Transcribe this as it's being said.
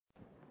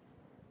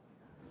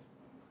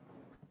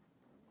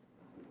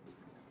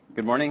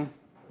Good morning.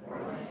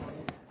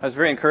 I was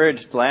very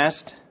encouraged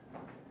last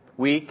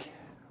week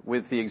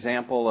with the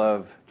example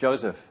of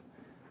Joseph.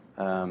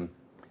 I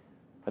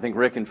think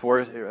Rick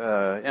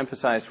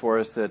emphasized for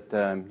us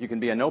that you can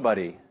be a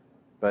nobody,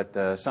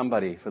 but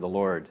somebody for the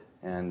Lord.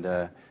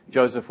 And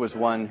Joseph was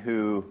one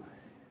who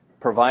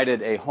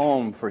provided a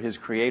home for his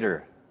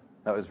Creator.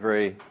 That was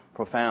very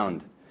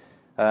profound.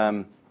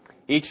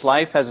 Each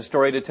life has a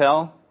story to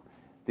tell.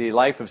 The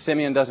life of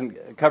Simeon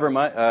doesn't cover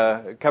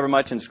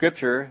much in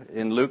Scripture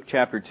in Luke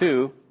chapter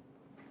 2,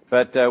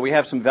 but we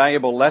have some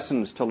valuable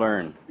lessons to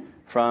learn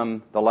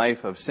from the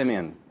life of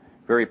Simeon,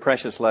 very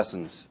precious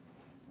lessons.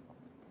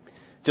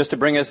 Just to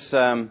bring us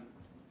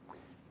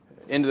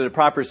into the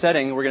proper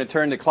setting, we're going to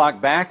turn the clock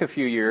back a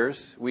few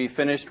years. We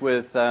finished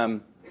with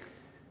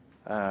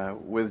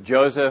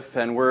Joseph,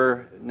 and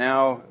we're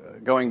now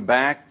going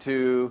back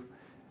to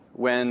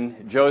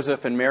when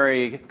Joseph and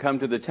Mary come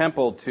to the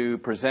temple to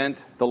present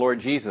the Lord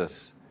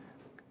Jesus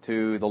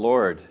to the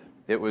Lord.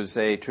 It was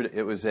a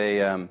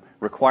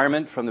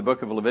requirement from the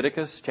book of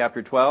Leviticus,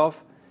 chapter 12,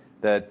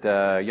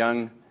 that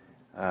young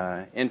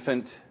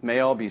infant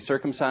male be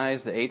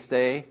circumcised the 8th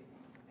day,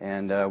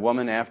 and a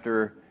woman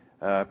after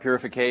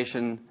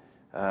purification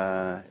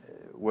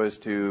was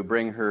to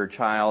bring her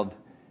child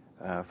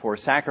for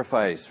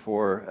sacrifice,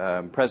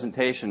 for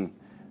presentation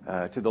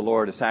to the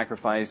Lord, a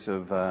sacrifice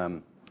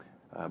of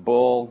a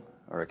bull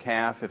or a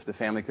calf, if the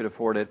family could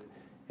afford it.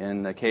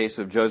 In the case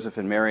of Joseph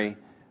and Mary,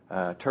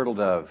 turtle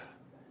dove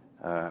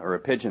or a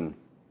pigeon.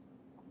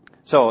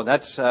 So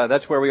that's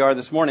where we are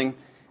this morning.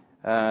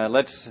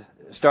 Let's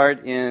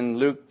start in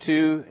Luke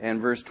 2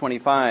 and verse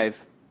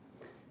 25.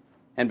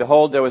 And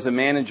behold, there was a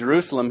man in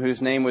Jerusalem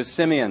whose name was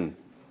Simeon,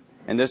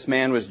 and this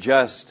man was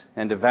just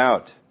and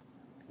devout,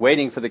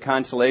 waiting for the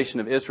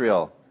consolation of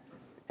Israel,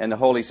 and the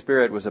Holy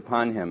Spirit was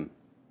upon him.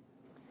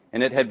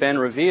 And it had been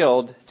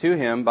revealed to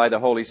him by the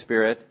Holy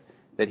Spirit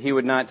that he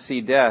would not see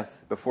death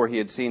before he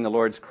had seen the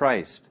Lord's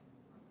Christ.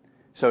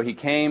 So he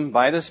came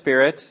by the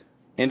Spirit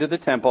into the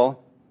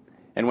temple,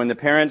 and when the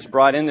parents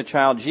brought in the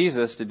child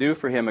Jesus to do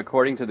for him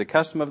according to the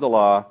custom of the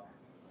law,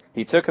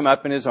 he took him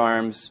up in his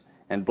arms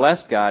and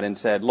blessed God and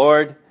said,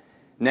 Lord,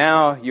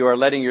 now you are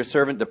letting your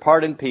servant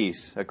depart in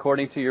peace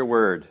according to your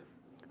word.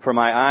 For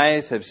my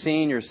eyes have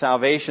seen your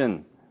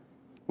salvation,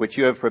 which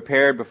you have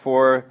prepared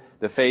before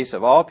the face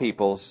of all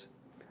peoples,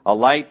 a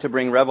light to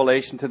bring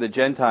revelation to the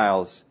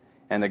Gentiles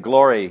and the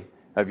glory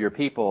of your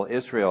people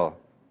Israel.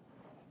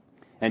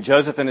 And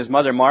Joseph and his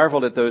mother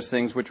marveled at those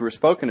things which were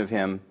spoken of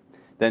him.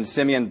 Then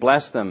Simeon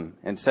blessed them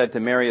and said to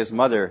Mary his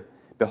mother,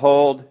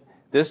 Behold,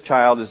 this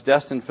child is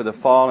destined for the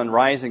fall and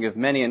rising of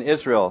many in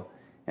Israel,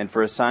 and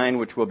for a sign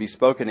which will be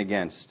spoken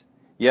against.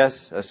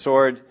 Yes, a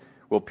sword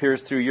will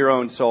pierce through your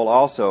own soul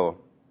also,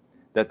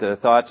 that the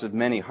thoughts of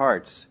many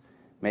hearts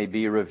may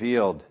be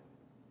revealed.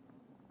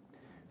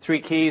 3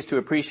 keys to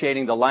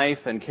appreciating the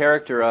life and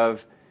character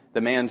of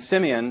the man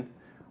Simeon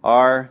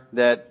are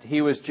that he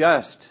was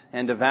just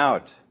and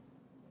devout.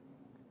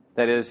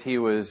 That is, he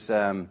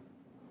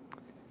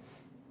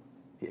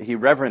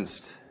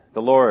reverenced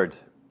the Lord.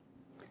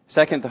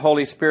 Second, the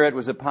Holy Spirit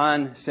was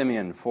upon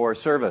Simeon for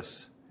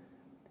service.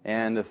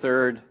 And the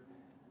third,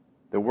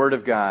 the Word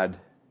of God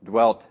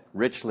dwelt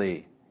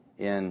richly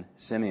in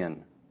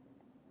Simeon.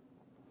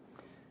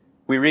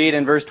 We read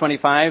in verse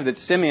 25 that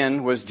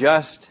Simeon was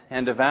just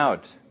and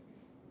devout.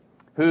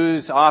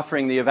 Who's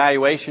offering the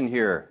evaluation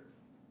here?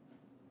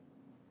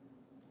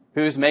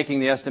 Who's making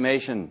the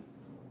estimation?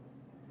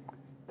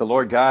 The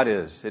Lord God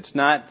is. It's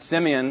not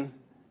Simeon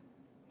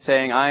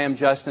saying, I am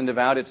just and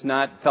devout. It's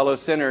not fellow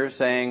sinners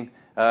saying,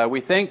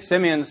 we think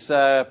Simeon's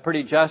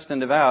pretty just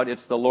and devout.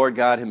 It's the Lord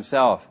God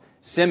himself.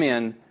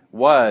 Simeon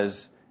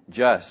was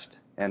just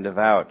and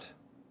devout.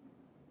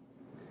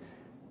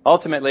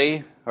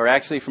 Ultimately, or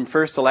actually from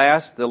first to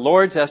last, the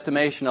Lord's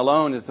estimation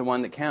alone is the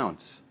one that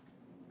counts.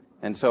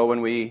 And so when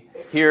we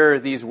hear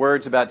these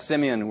words about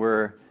Simeon,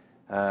 we're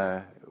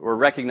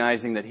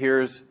recognizing that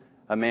here's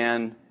a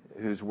man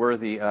who's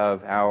worthy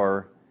of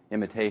our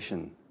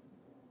imitation.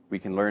 We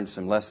can learn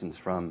some lessons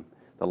from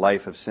the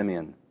life of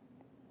Simeon.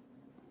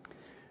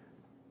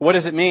 What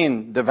does it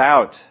mean,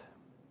 devout?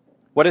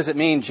 What does it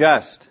mean,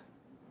 just?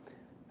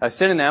 A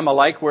synonym, a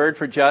like word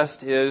for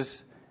just,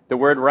 is the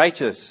word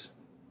righteous.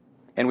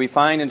 And we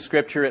find in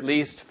Scripture at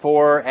least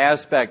 4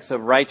 aspects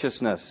of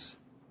righteousness.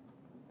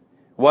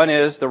 One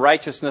is the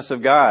righteousness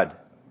of God.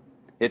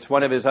 It's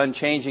one of His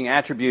unchanging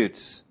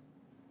attributes.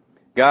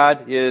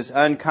 God is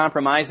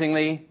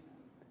uncompromisingly,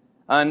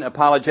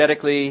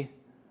 unapologetically,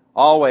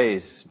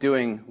 always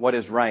doing what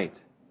is right.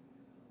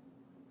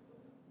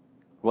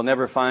 We'll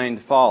never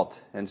find fault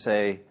and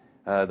say,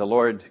 the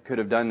Lord could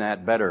have done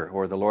that better,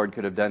 or the Lord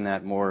could have done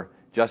that more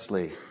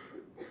justly.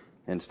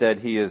 Instead,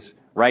 He is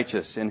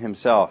righteous in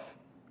Himself.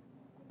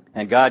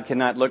 And God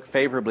cannot look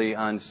favorably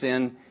on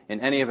sin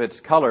in any of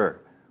its color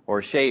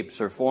or shapes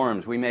or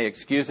forms. We may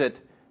excuse it.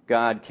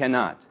 God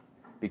cannot,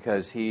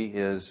 because He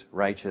is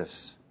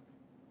righteous.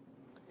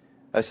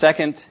 A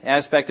second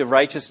aspect of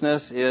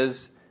righteousness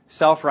is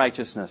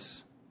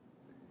self-righteousness.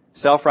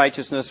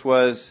 Self-righteousness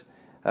was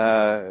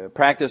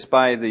practiced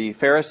by the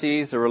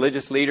Pharisees, the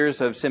religious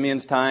leaders of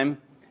Simeon's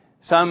time.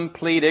 Some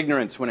plead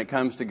ignorance when it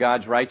comes to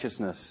God's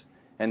righteousness,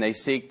 and they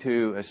seek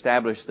to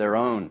establish their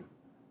own.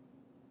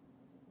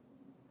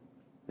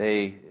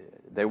 They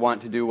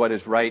want to do what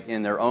is right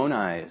in their own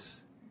eyes,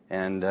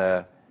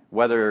 and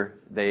whether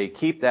they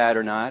keep that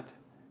or not,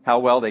 how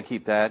well they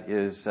keep that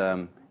is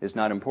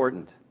not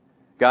important.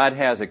 God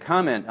has a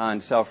comment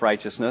on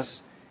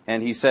self-righteousness,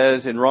 and he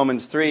says in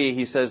Romans 3,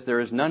 he says, there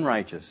is none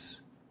righteous.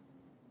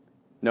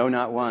 No,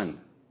 not one.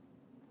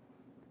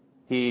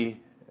 He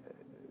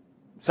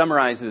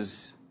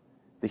summarizes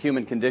the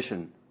human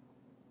condition,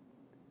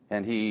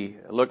 and he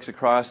looks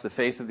across the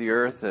face of the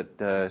earth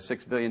at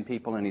 6 billion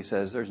people, and he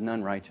says, there's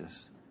none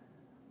righteous.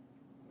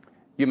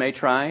 You may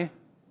try.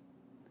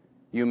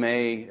 You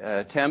may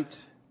attempt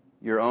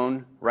your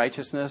own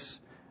righteousness,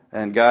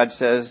 and God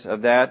says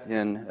of that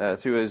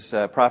through his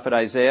prophet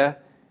Isaiah,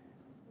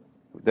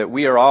 that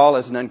we are all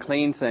as an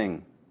unclean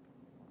thing,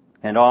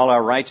 and all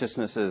our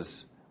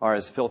righteousnesses are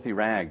as filthy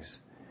rags.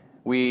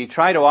 We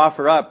try to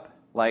offer up,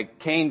 like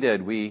Cain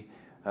did, we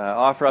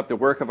offer up the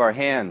work of our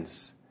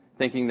hands,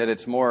 thinking that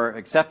it's more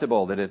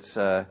acceptable, that it's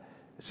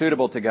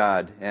suitable to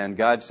God. And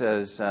God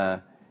says,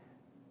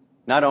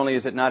 not only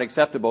is it not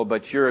acceptable,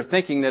 but your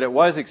thinking that it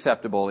was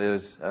acceptable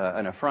is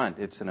an affront.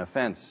 It's an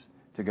offense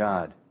to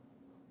God.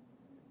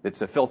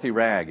 It's a filthy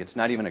rag. It's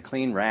not even a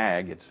clean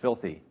rag. It's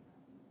filthy.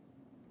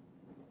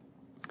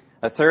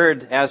 A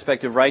third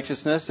aspect of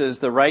righteousness is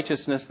the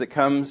righteousness that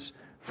comes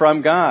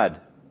from God.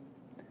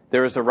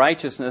 There is a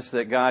righteousness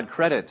that God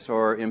credits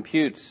or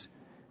imputes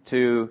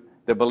to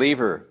the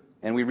believer.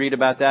 And we read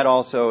about that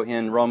also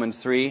in Romans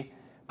 3.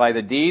 By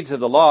the deeds of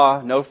the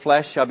law, no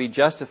flesh shall be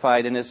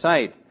justified in his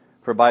sight,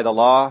 for by the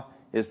law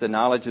is the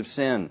knowledge of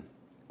sin.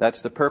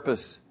 That's the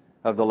purpose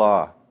of the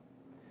law.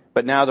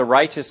 But now the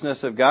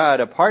righteousness of God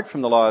apart from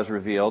the law is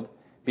revealed,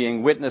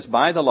 being witnessed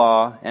by the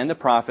law and the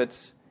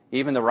prophets,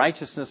 even the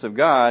righteousness of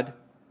God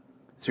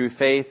through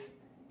faith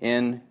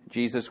in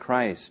Jesus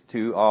Christ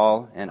to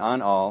all and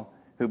on all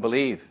who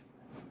believe.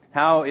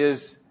 How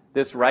is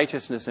this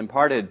righteousness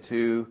imparted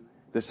to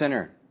the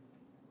sinner?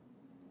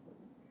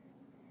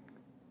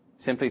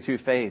 Simply through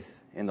faith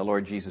in the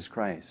Lord Jesus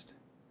Christ.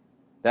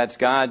 That's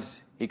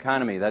God's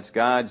economy. That's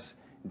God's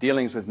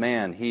dealings with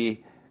man.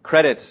 He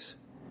credits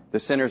the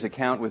sinner's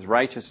account with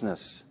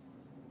righteousness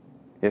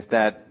if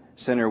that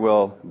sinner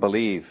will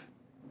believe.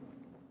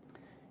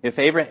 If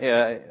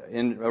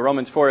in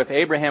Romans 4, if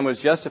Abraham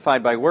was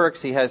justified by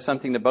works, he has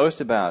something to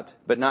boast about,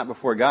 but not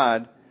before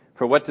God.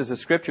 For what does the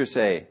Scripture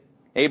say?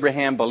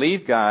 Abraham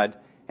believed God,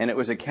 and it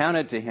was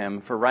accounted to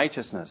him for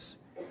righteousness.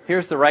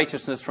 Here's the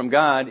righteousness from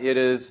God. It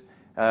is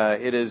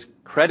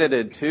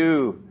credited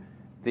to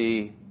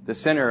the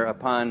sinner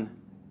upon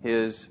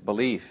his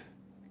belief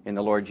in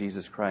the Lord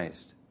Jesus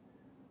Christ.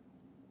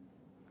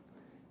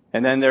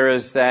 And then there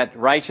is that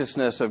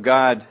righteousness of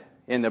God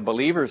in the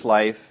believer's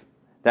life,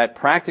 that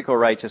practical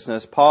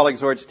righteousness. Paul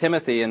exhorts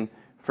Timothy in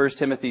 1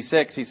 Timothy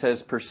 6. He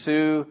says,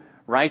 pursue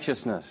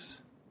righteousness.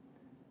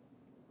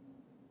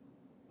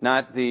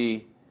 Not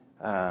the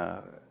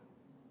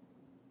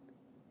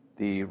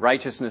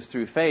righteousness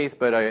through faith,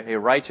 but a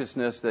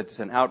righteousness that's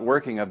an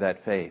outworking of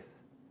that faith.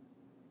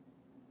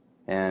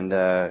 And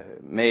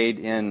made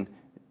in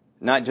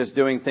not just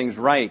doing things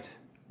right,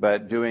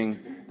 but doing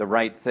the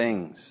right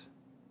things.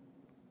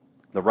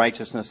 The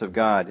righteousness of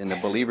God in the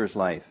believer's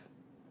life.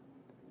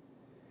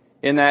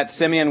 In that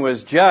Simeon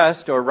was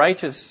just or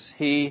righteous,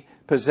 he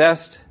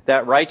possessed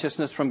that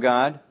righteousness from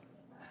God,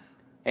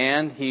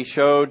 and he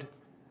showed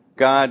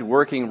God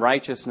working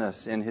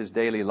righteousness in his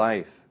daily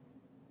life.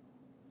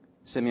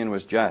 Simeon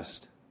was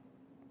just.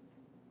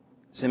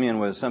 Simeon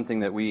was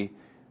something that we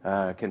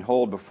can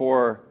hold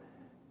before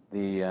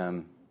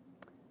the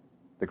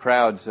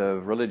crowds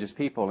of religious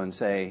people and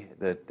say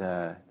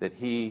that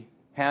he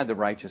had the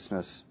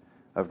righteousness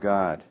of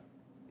God.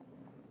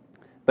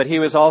 But he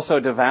was also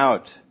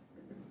devout.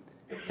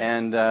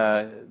 And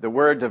the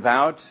word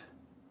devout,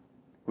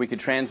 we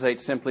could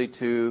translate simply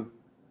to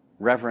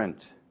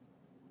reverent.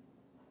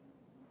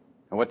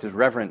 And what does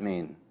reverent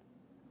mean?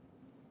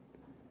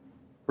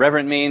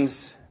 Reverent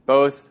means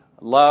both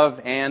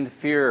love and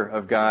fear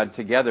of God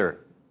together.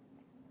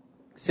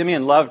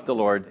 Simeon loved the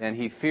Lord and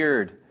he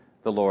feared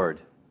the Lord.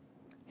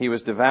 He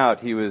was devout.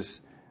 He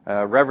was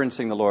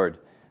reverencing the Lord.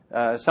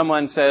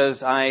 Someone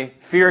says, I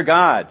fear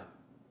God,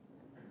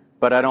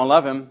 but I don't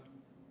love him.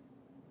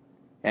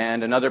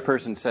 And another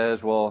person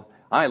says, well,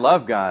 I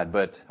love God,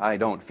 but I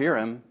don't fear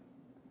him.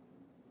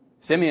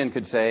 Simeon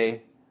could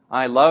say,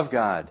 I love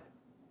God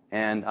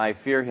and I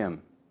fear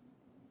him.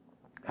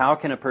 How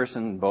can a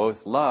person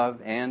both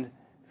love and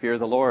fear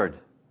the Lord?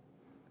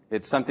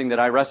 It's something that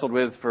I wrestled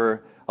with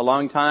for a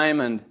long time,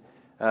 and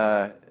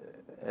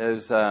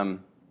as I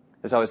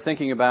was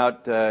thinking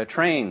about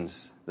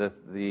trains,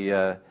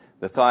 the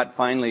thought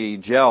finally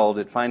gelled.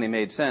 It finally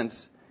made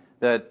sense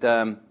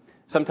that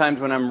sometimes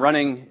when I'm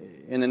running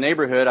in the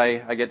neighborhood,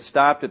 I get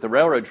stopped at the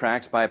railroad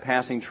tracks by a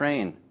passing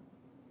train.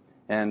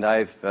 And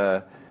I've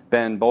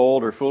been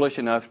bold or foolish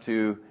enough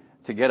to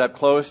to get up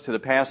close to the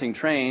passing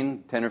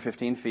train, 10 or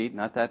 15 feet,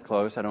 not that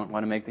close. I don't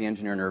want to make the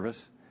engineer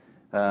nervous.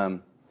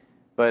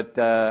 But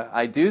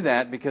I do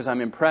that because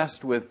I'm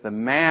impressed with the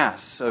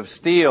mass of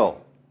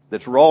steel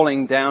that's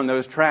rolling down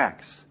those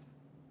tracks.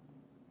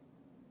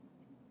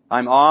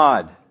 I'm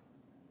awed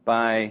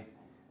by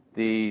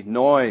the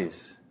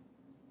noise,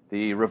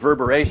 the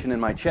reverberation in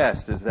my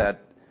chest as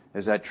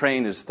that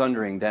train is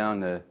thundering down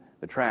the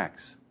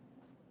tracks.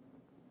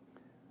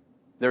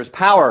 There's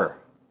power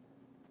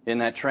in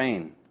that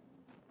train.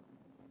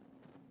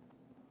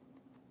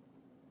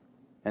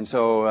 And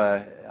so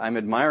I'm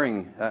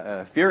admiring,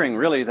 fearing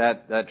really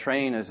that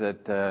train as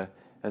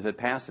it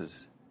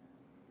passes.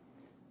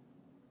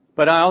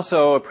 But I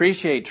also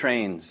appreciate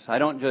trains. I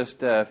don't just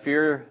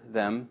fear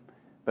them,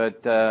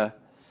 but I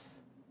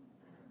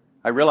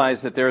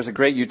realize that there is a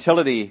great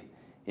utility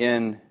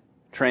in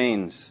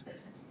trains.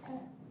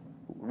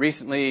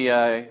 Recently,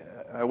 I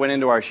went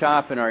into our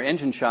shop, in our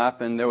engine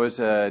shop, and there was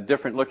a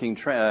different looking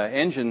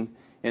engine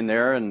in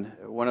there, and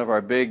one of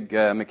our big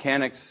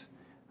mechanics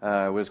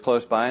was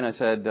close by, and I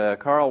said,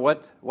 Carl,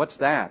 what's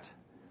that?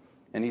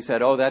 And he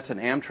said, oh, that's an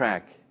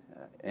Amtrak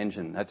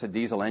engine. That's a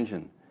diesel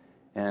engine.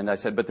 And I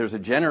said, but there's a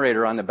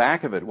generator on the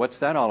back of it. What's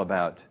that all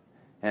about?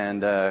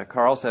 And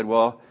Carl said,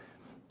 well,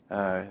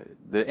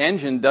 the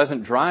engine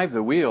doesn't drive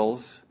the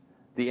wheels.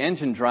 The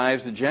engine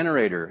drives the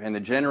generator, and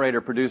the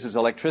generator produces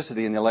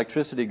electricity, and the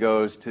electricity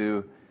goes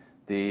to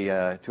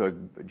a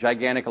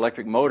gigantic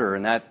electric motor,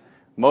 and that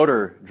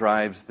motor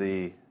drives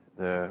the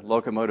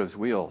locomotive's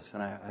wheels.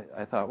 And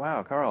I thought,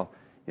 wow, Carl,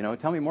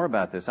 tell me more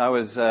about this. I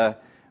was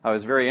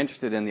very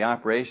interested in the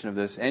operation of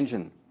this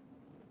engine,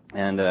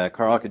 and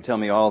Carl could tell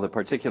me all the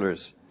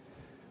particulars.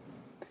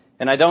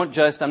 And I'm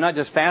not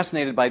just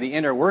fascinated by the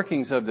inner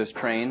workings of this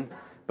train,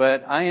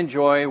 but I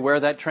enjoy where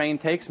that train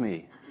takes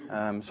me.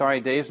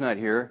 Sorry Dave's not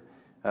here.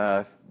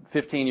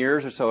 15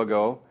 years or so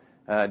ago,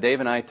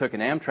 Dave and I took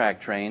an Amtrak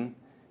train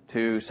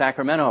to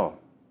Sacramento.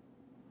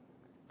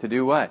 To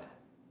do what?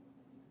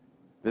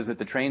 Visit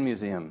the train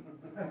museum.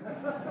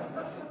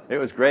 It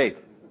was great.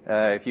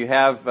 If you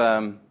have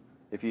a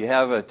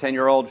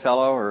 10-year-old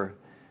fellow or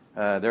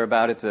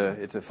thereabout,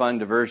 it's a fun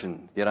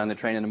diversion. Get on the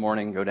train in the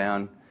morning, go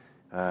down,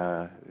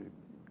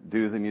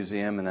 do the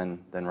museum, and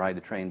then ride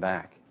the train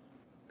back.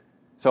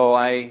 So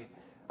I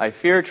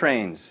fear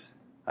trains.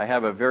 I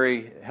have a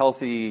very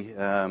healthy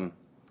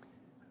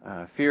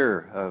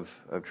fear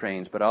of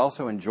trains, but I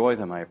also enjoy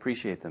them. I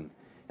appreciate them.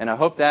 And I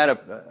hope that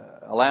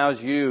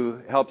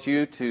helps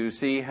you to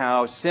see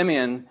how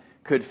Simeon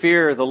could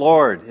fear the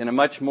Lord in a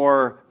much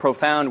more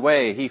profound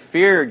way. He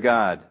feared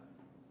God,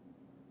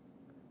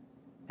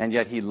 and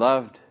yet he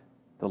loved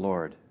the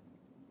Lord.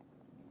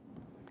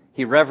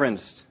 He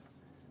reverenced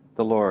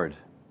the Lord.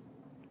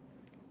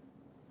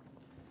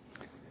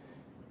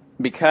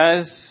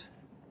 Because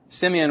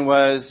Simeon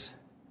was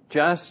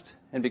just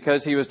and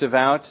because he was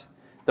devout,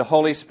 the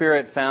Holy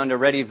Spirit found a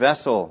ready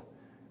vessel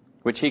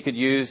which he could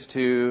use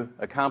to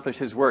accomplish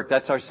his work.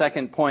 That's our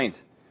second point.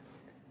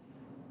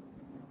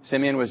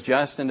 Simeon was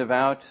just and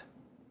devout,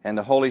 and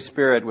the Holy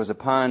Spirit was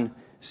upon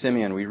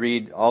Simeon. We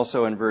read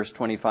also in verse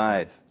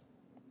 25.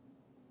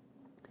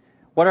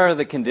 What are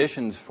the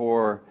conditions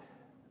for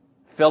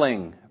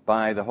filling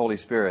by the Holy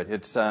Spirit?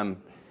 It's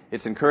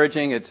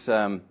encouraging. It's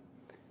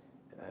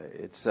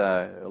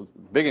a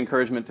big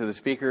encouragement to the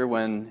speaker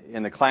when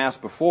in the class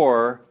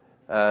before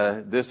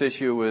this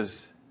issue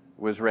was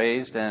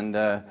raised,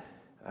 and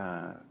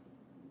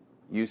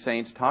you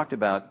saints talked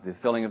about the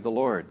filling of the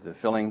Lord, the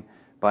filling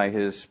by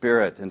His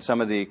Spirit, and some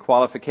of the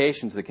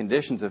qualifications, the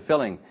conditions of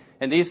filling.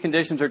 And these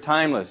conditions are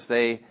timeless.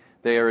 They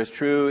are as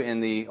true in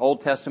the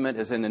Old Testament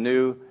as in the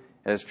New,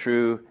 as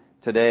true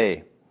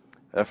today.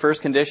 A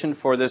first condition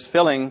for this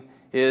filling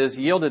is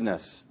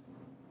yieldedness.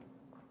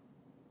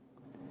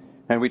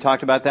 And we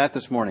talked about that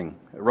this morning.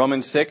 In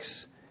Romans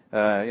 6,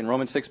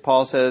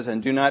 Paul says,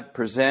 "And do not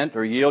present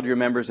or yield your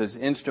members as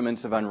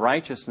instruments of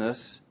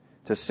unrighteousness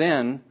to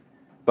sin,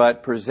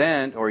 but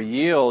present or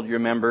yield your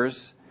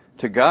members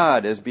to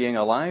God as being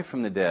alive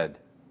from the dead,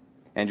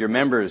 and your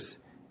members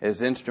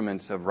as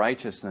instruments of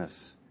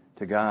righteousness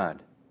to God."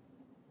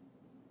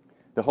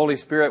 The Holy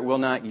Spirit will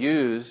not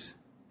use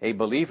a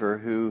believer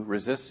who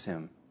resists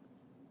Him.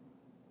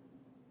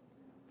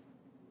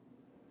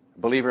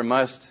 A believer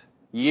must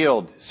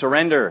yield.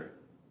 Surrender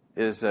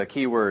is a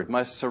key word.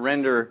 Must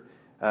surrender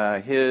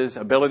his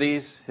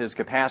abilities, his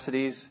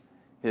capacities,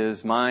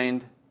 his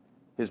mind,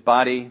 his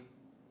body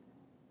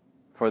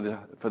for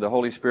the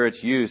Holy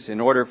Spirit's use in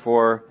order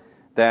for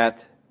the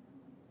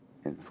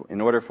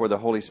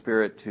Holy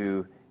Spirit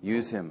to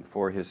use him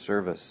for His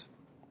service.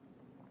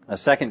 A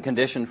second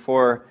condition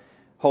for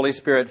Holy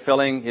Spirit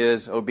filling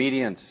is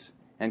obedience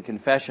and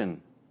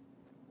confession.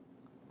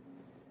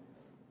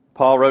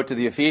 Paul wrote to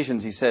the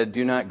Ephesians, he said,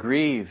 "Do not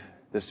grieve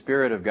the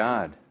Spirit of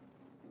God."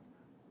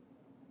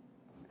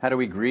 How do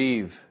we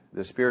grieve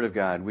the Spirit of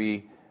God?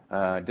 We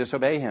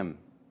disobey Him,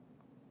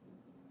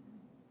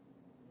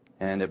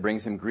 and it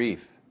brings Him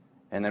grief.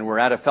 And then we're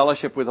out of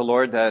fellowship with the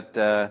Lord.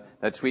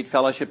 That sweet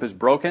fellowship is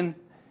broken,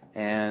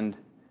 and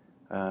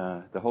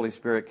the Holy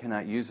Spirit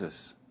cannot use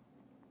us.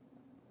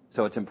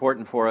 So it's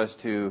important for us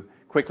to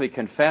quickly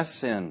confess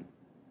sin.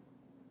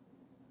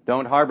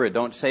 Don't harbor it.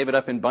 Don't save it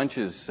up in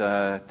bunches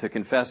to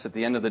confess at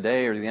the end of the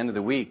day or the end of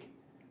the week.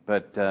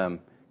 But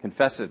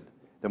confess it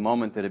the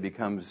moment that it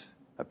becomes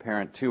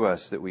apparent to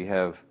us that we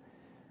have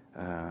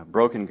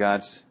broken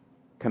God's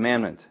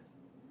commandment.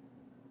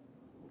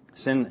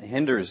 Sin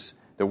hinders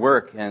the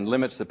work and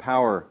limits the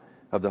power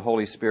of the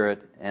Holy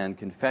Spirit, and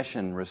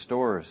confession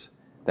restores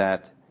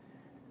that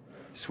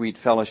sweet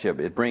fellowship.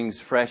 It brings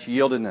fresh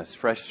yieldedness,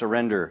 fresh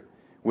surrender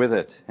with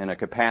it, and a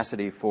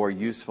capacity for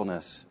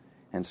usefulness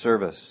and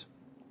service.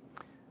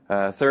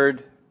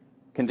 Third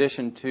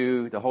condition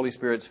to the Holy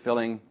Spirit's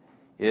filling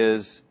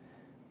is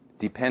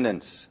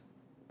dependence.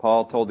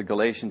 Paul told the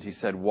Galatians, he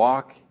said,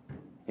 walk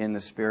in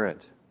the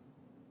Spirit.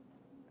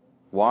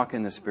 Walk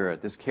in the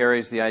Spirit. This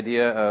carries the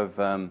idea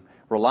of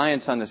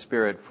reliance on the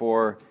Spirit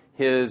for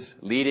His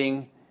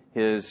leading,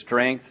 His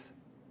strength,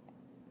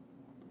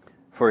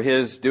 for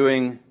His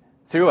doing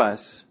through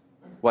us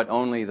what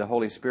only the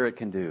Holy Spirit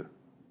can do.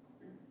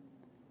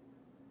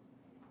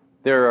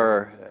 There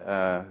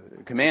are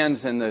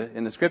commands in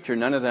the Scripture.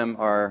 None of them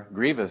are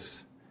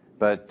grievous,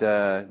 but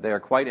they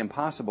are quite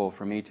impossible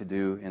for me to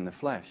do in the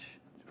flesh,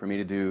 for me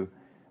to do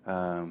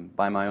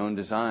by my own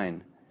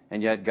design.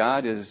 And yet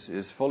God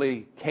is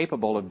fully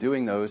capable of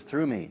doing those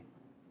through me.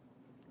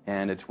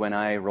 And it's when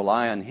I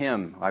rely on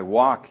Him, I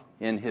walk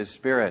in His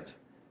Spirit,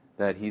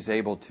 that He's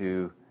able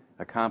to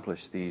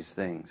accomplish these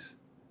things.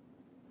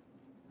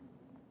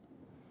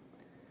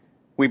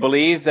 We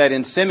believe that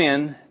in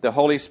Simeon, the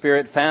Holy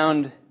Spirit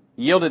found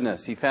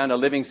yieldedness. He found a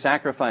living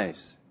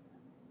sacrifice.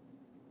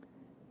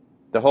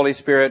 The Holy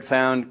Spirit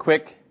found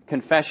quick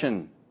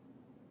confession.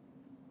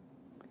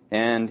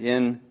 And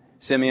in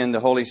Simeon, the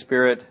Holy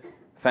Spirit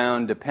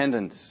found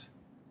dependence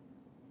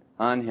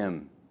on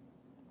him.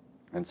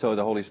 And so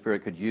the Holy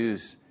Spirit could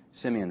use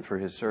Simeon for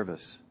his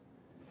service.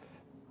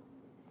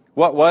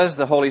 What was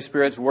the Holy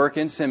Spirit's work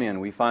in Simeon?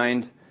 We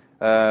find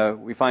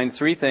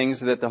three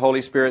things that the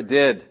Holy Spirit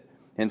did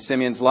in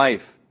Simeon's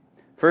life.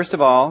 First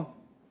of all,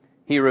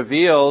 he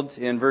revealed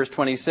in verse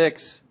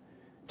 26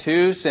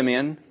 to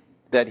Simeon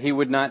that he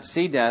would not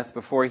see death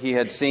before he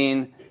had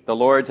seen the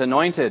Lord's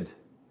anointed,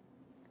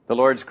 the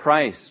Lord's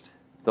Christ,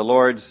 the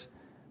Lord's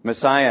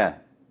Messiah.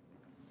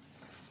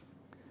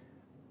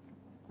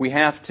 We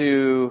have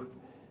to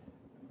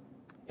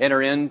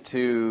enter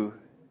into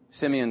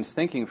Simeon's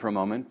thinking for a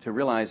moment to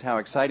realize how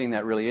exciting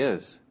that really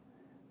is.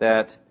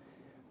 That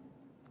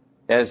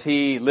as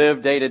he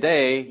lived day to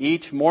day,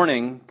 each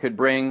morning could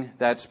bring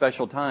that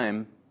special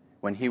time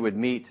when he would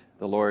meet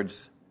the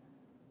Lord's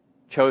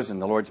chosen,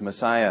 the Lord's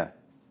Messiah.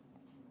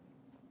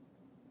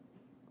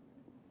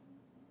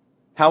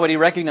 How would he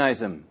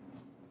recognize him?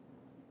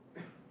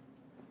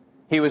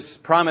 He was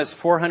promised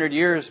 400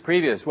 years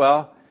previous,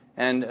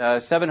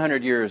 and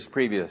 700 years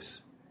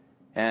previous,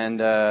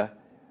 and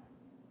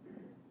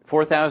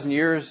 4,000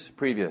 years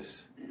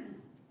previous.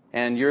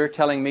 And you're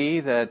telling me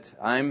that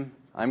I'm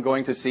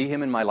going to see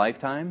him in my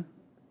lifetime?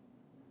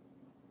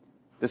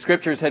 The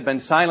Scriptures had been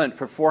silent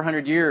for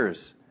 400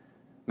 years.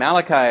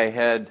 Malachi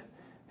had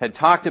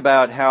talked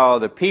about how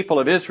the people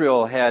of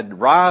Israel had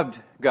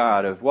robbed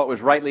God of what was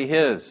rightly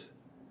His.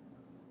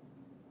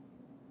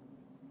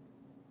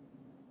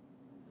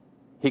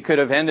 He could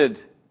have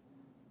ended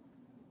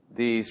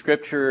the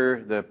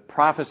Scripture, the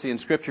prophecy in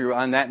Scripture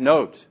on that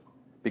note,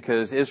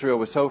 because Israel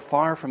was so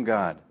far from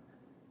God.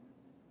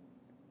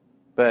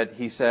 But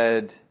he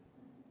said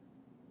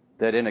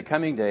that in a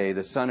coming day,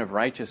 the Son of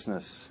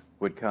Righteousness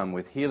would come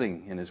with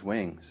healing in His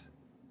wings.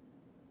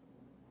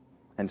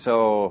 And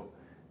so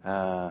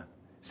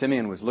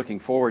Simeon was looking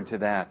forward to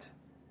that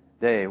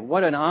day.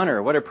 What an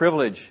honor, what a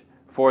privilege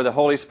for the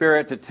Holy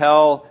Spirit to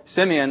tell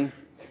Simeon,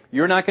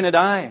 you're not going to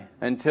die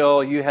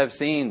until you have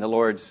seen the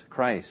Lord's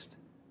Christ,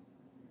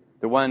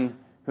 the one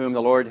whom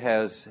the Lord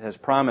has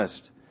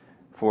promised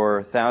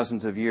for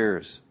thousands of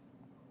years.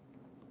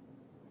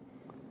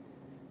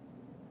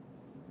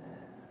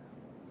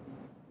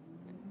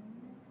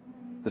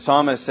 The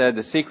psalmist said,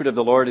 the secret of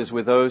the Lord is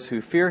with those who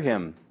fear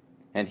Him,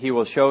 and He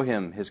will show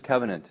him His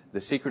covenant.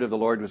 The secret of the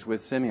Lord was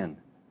with Simeon.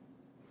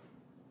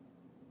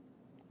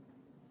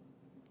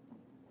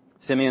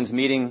 Simeon's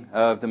meeting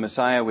of the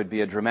Messiah would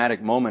be a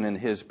dramatic moment in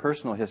his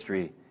personal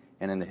history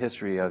and in the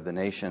history of the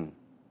nation.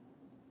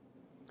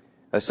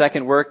 A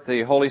second work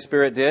the Holy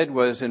Spirit did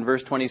was in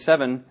verse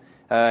 27.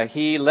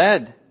 He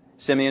led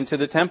Simeon to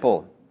the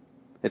temple.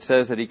 It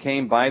says that he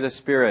came by the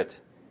Spirit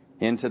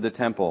into the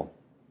temple.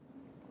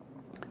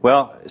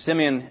 Well,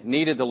 Simeon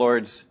needed the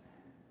Lord's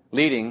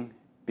leading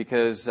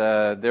because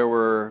there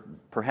were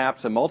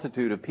perhaps a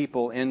multitude of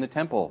people in the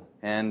temple,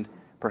 and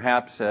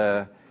perhaps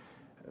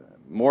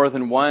more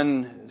than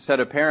one set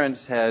of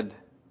parents had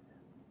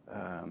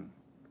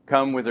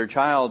come with their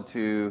child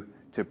to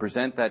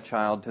present that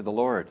child to the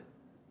Lord.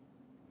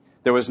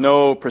 There was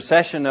no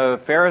procession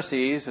of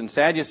Pharisees and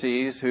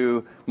Sadducees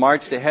who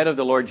marched ahead of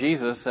the Lord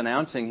Jesus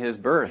announcing His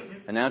birth,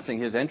 announcing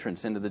His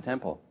entrance into the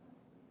temple.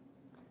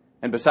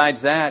 And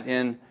besides that,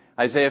 in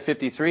Isaiah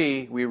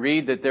 53, we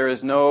read that there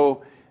is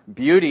no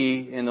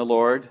beauty in the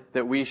Lord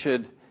that we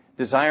should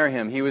desire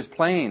Him. He was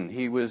plain.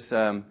 He was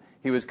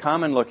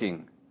common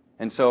looking.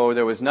 And so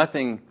there was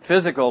nothing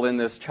physical in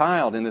this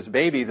child, in this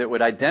baby, that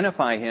would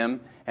identify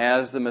Him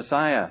as the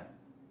Messiah.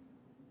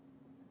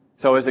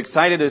 So as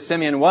excited as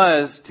Simeon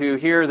was to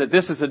hear that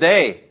this is the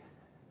day,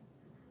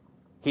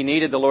 he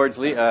needed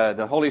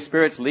the Holy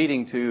Spirit's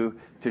leading to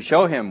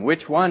show him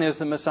which one is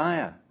the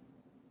Messiah.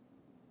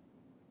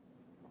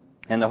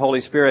 And the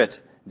Holy Spirit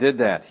did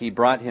that. He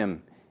brought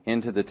him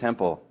into the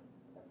temple.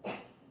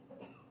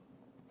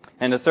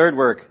 And the third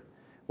work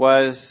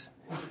was,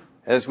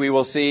 as we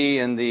will see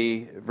in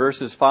the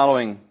verses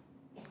following,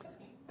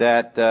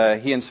 that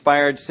he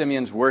inspired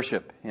Simeon's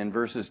worship in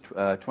verses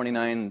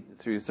 29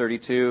 through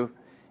 32,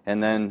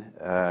 and then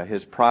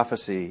his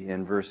prophecy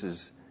in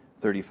verses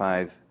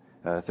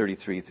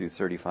 33 through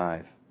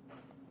 35.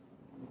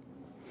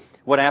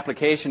 What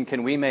application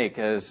can we make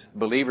as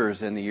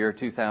believers in the year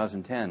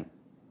 2010?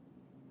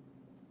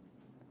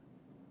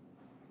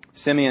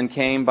 Simeon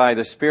came by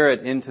the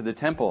Spirit into the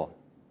temple.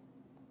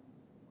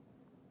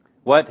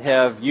 What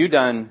have you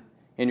done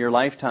in your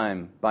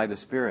lifetime by the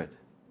Spirit?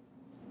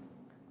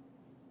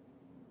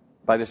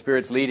 By the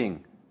Spirit's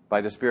leading, by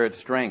the Spirit's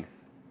strength.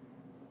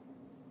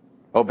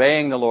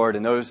 Obeying the Lord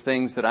in those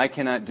things that I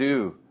cannot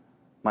do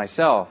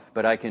myself,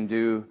 but I can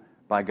do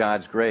by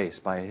God's grace,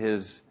 by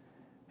His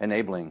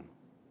enabling.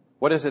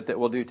 What is it that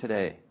we'll do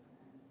today?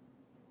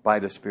 By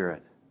the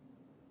Spirit.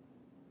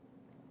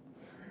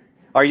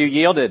 Are you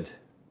yielded?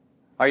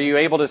 Are you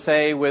able to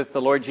say with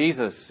the Lord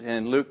Jesus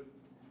in Luke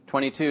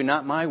 22,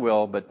 not my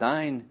will, but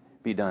thine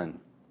be done?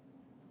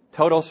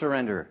 Total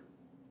surrender.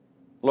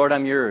 Lord,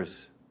 I'm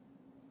yours.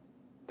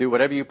 Do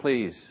whatever you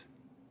please.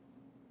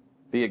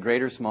 Be it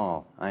great or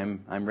small.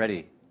 I'm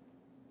ready.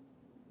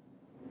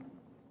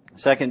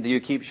 Second, do you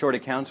keep short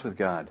accounts with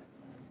God?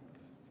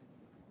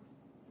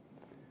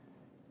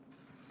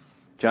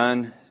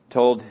 John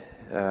told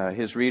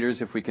his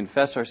readers, if we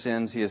confess our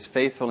sins, He is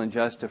faithful and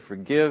just to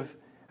forgive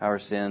our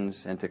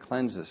sins and to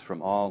cleanse us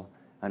from all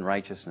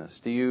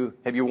unrighteousness.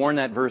 Have you worn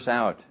that verse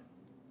out?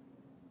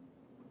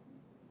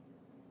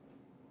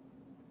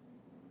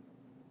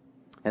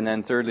 And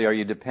then thirdly, are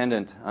you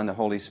dependent on the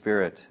Holy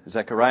Spirit?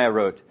 Zechariah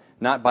wrote,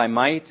 not by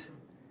might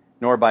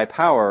nor by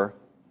power,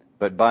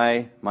 but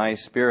by my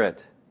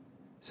Spirit,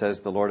 says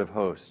the Lord of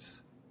hosts.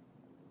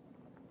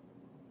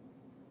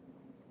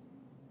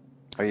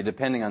 Are you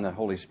depending on the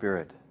Holy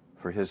Spirit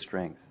for His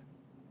strength?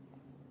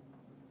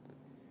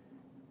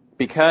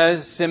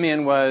 Because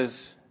Simeon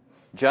was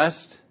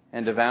just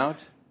and devout,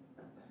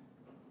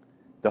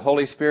 the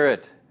Holy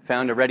Spirit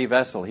found a ready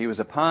vessel. He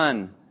was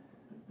upon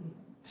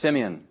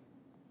Simeon.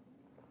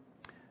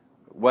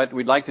 What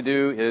we'd like to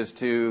do is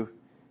to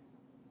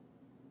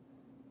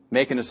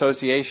make an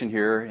association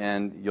here,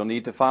 and you'll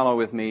need to follow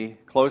with me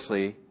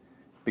closely,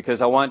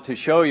 because I want to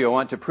show you, I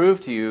want to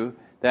prove to you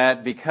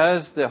that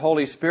because the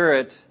Holy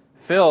Spirit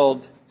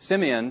filled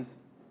Simeon,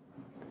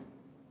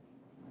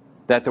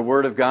 that the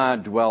Word of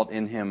God dwelt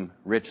in him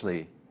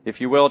richly. If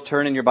you will,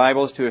 turn in your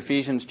Bibles to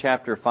Ephesians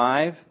chapter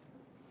 5.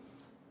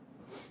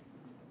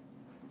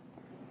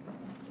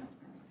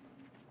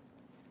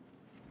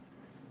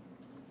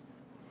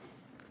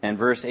 And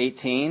verse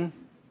 18.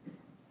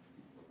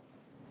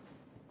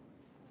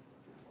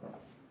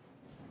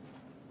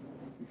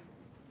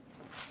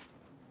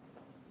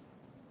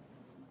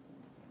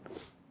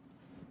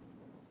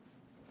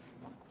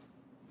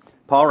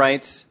 Paul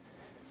writes,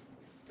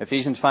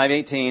 Ephesians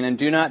 5:18, and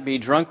do not be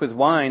drunk with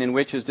wine in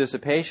which is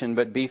dissipation,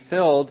 but be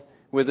filled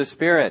with the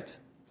Spirit,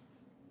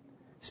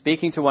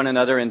 speaking to one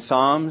another in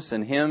psalms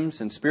and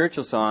hymns and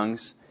spiritual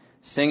songs,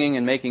 singing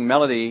and making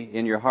melody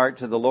in your heart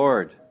to the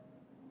Lord.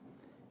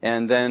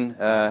 And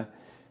then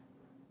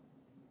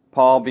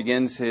Paul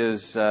begins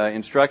his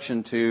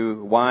instruction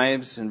to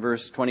wives in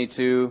verse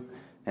 22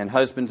 and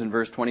husbands in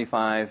verse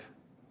 25.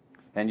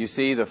 And you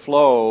see the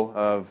flow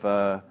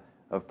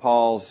of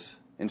Paul's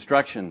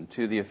instruction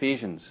to the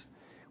Ephesians.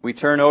 We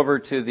turn over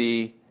to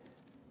the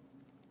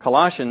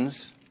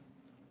Colossians,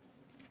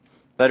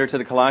 letter to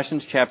the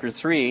Colossians, chapter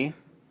 3.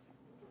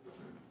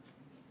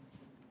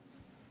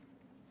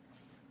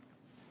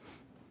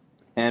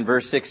 And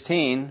verse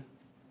 16.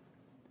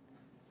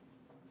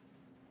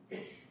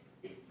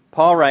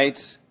 Paul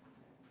writes,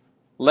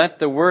 let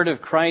the word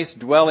of Christ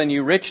dwell in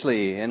you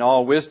richly in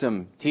all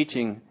wisdom,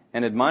 teaching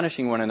and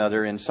admonishing one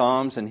another in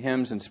psalms and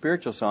hymns and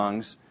spiritual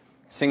songs,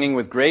 singing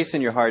with grace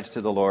in your hearts to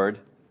the Lord.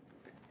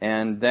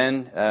 And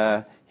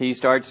then he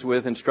starts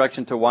with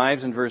instruction to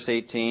wives in verse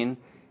 18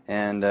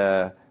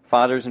 and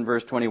fathers in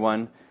verse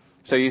 21.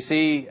 So you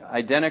see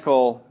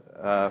identical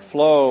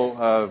flow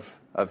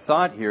of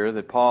thought here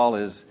that Paul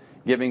is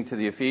giving to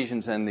the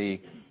Ephesians and the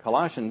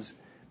Colossians.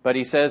 But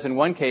he says in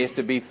one case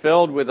to be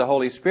filled with the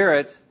Holy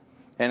Spirit,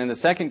 and in the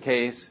second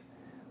case,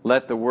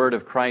 let the word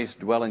of Christ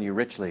dwell in you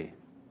richly.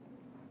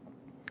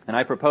 And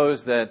I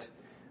propose that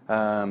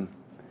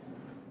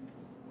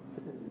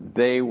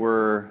they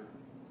were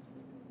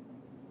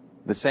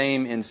the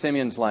same in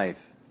Simeon's life,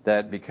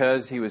 that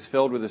because he was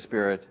filled with the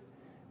Spirit,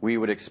 we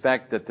would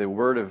expect that the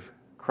word of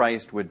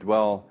Christ would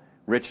dwell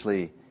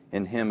richly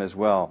in him as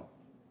well.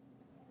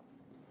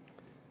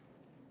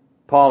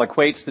 Paul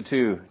equates the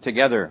two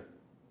together.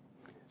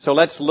 So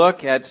let's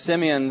look at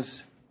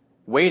Simeon's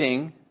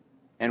waiting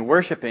and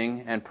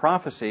worshiping and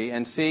prophecy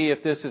and see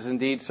if this is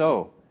indeed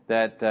so,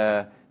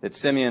 that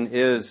Simeon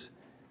is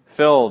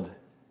filled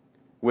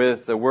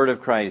with the word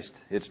of Christ.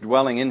 It's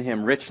dwelling in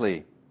him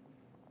richly.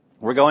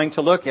 We're going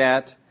to look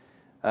at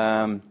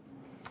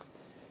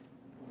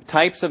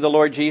types of the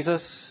Lord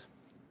Jesus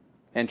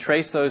and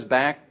trace those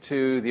back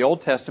to the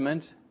Old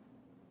Testament,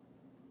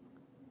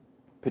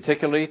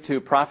 particularly to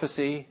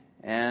prophecy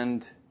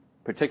and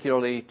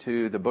particularly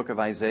to the book of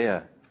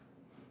Isaiah,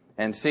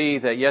 and see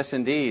that, yes,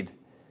 indeed,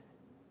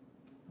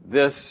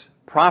 this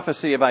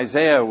prophecy of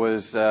Isaiah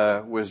was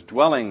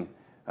dwelling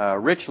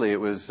richly. It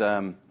was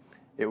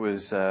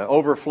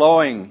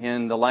overflowing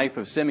in the life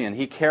of Simeon.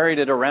 He carried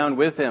it around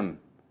with him.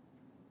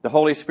 The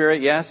Holy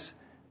Spirit, yes,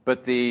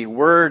 but the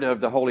word of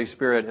the Holy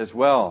Spirit as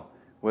well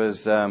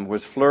was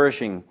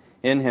flourishing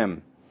in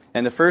him.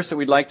 And the first that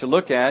we'd like to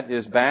look at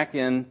is back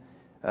in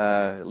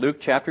Luke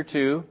chapter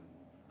 2.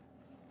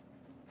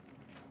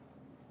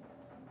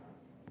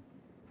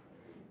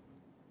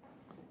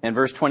 And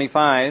verse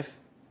 25,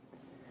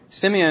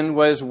 Simeon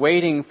was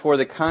waiting for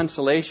the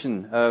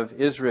consolation of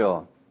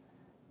Israel.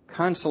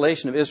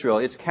 Consolation of Israel.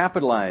 It's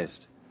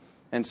capitalized.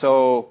 And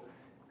so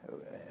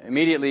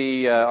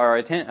immediately our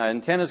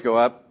antennas go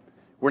up.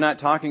 We're not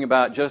talking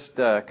about just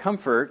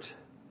comfort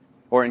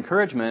or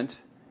encouragement,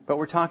 but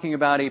we're talking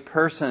about a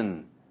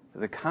person,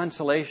 the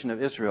consolation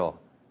of Israel.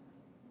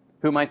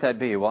 Who might that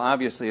be? Well,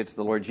 obviously it's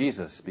the Lord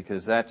Jesus,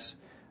 because that's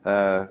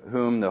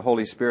whom the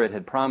Holy Spirit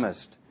had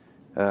promised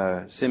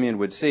Simeon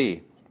would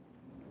see.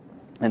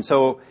 And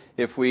so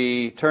if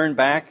we turn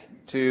back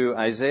to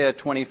Isaiah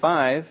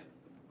 25,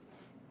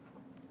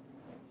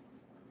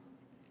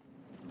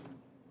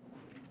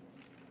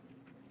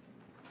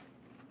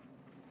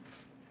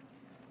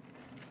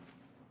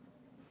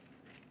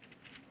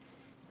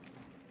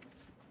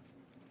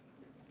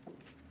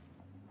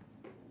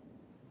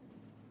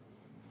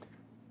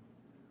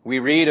 we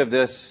read of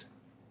this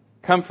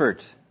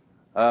comfort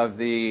of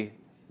the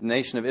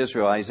nation of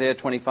Israel. Isaiah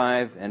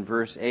 25 and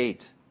verse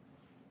 8.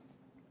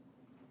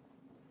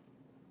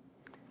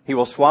 He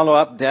will swallow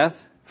up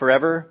death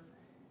forever,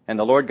 and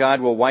the Lord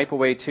God will wipe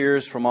away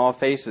tears from all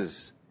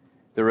faces.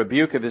 The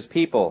rebuke of his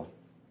people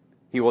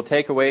he will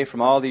take away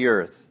from all the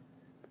earth.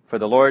 For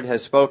the Lord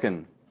has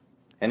spoken.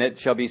 And it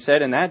shall be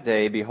said in that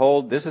day,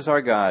 Behold, this is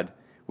our God.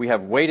 We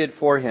have waited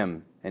for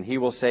him, and he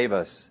will save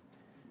us.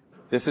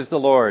 This is the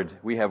Lord.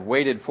 We have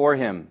waited for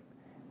him.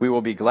 We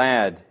will be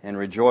glad and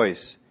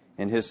rejoice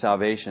in his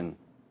salvation.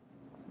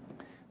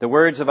 The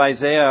words of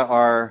Isaiah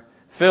are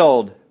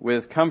filled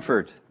with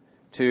comfort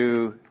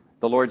to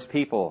the Lord's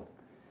people.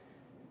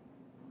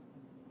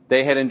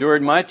 They had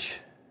endured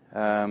much.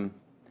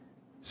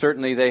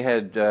 Certainly they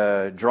had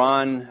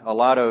drawn a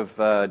lot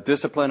of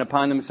discipline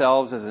upon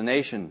themselves as a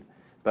nation.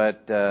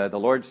 But the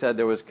Lord said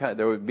there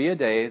would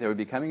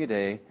be coming a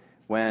day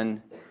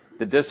when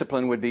the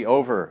discipline would be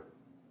over,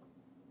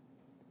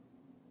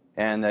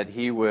 and that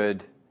he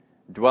would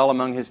dwell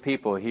among his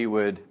people. He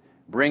would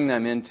bring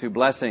them into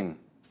blessing.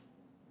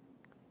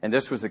 And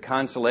this was the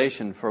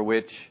consolation for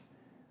which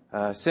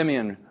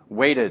Simeon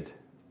waited.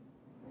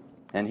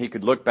 And he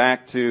could look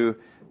back to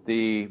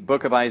the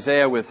book of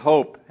Isaiah with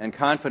hope and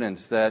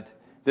confidence that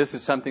this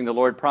is something the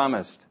Lord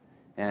promised.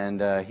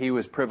 And he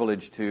was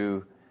privileged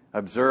to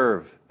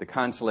observe the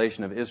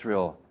consolation of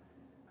Israel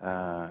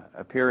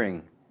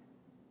appearing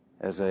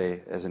as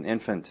an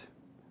infant,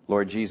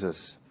 Lord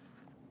Jesus.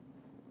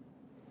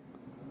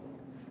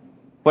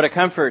 What a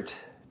comfort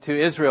to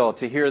Israel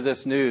to hear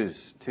this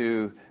news,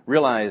 to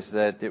realize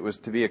that it was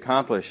to be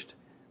accomplished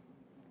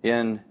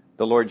in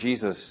the Lord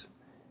Jesus.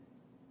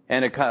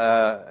 And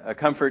a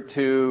comfort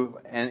to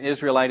an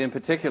Israelite in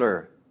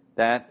particular,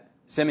 that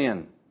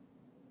Simeon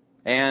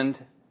and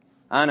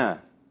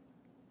Anna,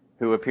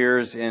 who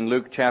appears in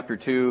Luke chapter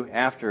 2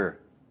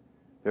 after.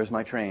 There's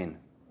my train.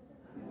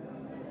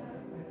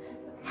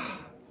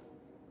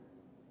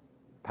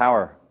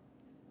 Power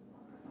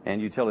and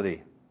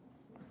utility.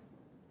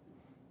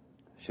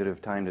 Should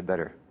have timed it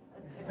better.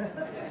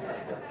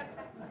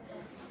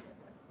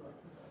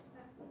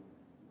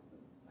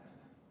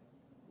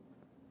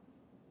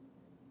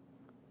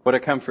 What a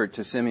comfort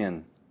to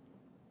Simeon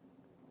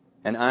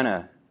and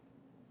Anna.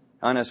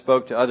 Anna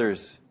spoke to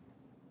others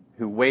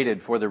who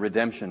waited for the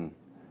redemption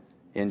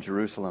in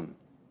Jerusalem,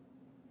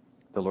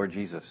 the Lord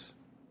Jesus.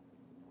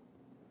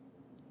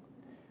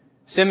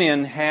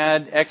 Simeon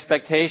had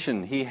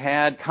expectation. He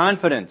had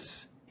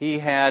confidence. He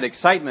had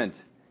excitement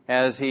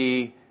as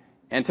he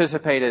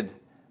anticipated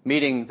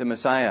meeting the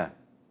Messiah,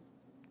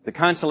 the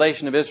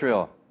consolation of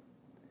Israel.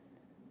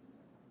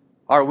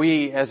 Are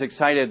we as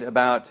excited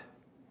about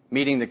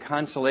meeting the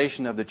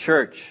consolation of the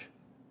church?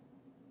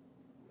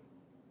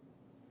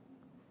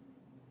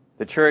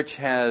 The church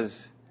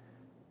has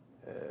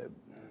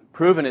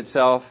proven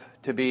itself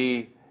to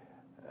be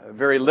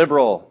very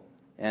liberal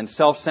and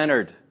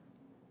self-centered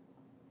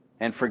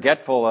and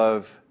forgetful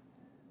of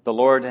the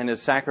Lord and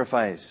His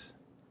sacrifice.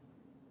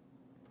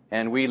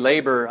 And we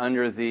labor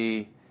under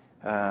the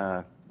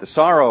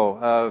sorrow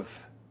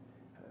of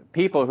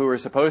people who are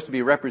supposed to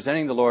be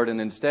representing the Lord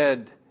and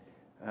instead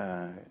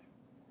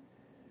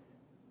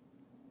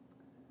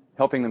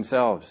helping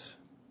themselves.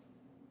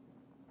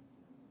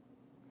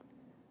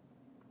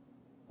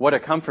 What a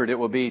comfort it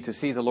will be to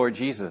see the Lord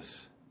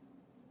Jesus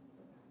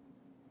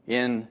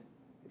in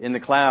the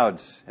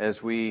clouds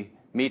as we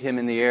meet Him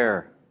in the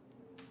air.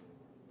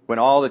 When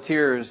all our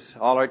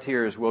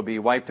tears will be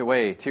wiped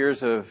away.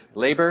 Tears of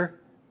labor,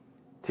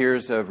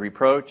 tears of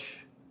reproach,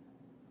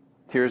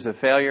 tears of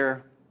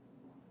failure.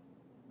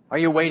 Are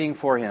you waiting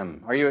for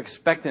Him? Are you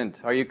expectant?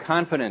 Are you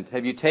confident?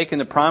 Have you taken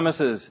the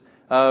promises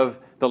of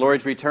the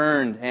Lord's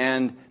return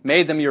and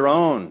made them your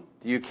own?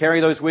 Do you carry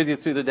those with you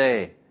through the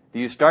day? Do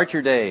you start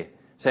your day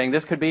saying,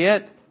 this could be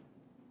it?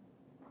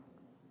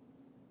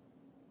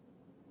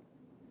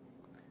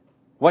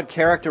 What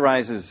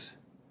characterizes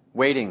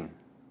waiting?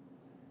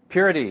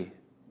 Purity,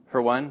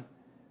 for one.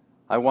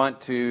 I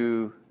want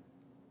to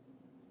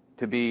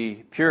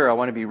be pure. I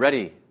want to be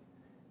ready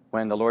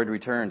when the Lord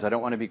returns. I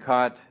don't want to be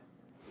caught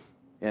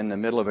in the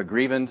middle of a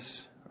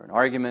grievance or an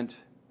argument,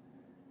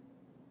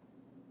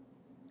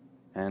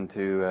 and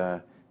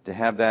to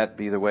have that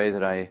be the way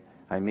that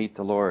I meet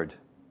the Lord.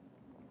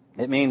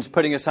 It means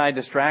putting aside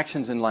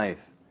distractions in life.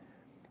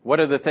 What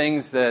are the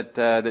things that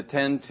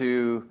tend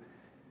to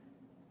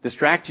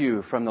distract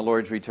you from the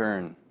Lord's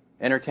return?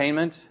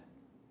 Entertainment?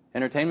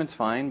 Entertainment's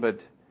fine,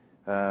 but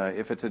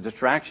if it's a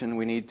distraction,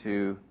 we need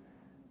to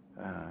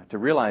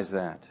realize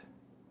that.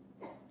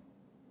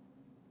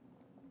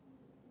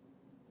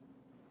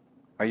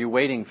 Are you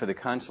waiting for the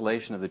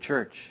consolation of the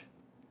church,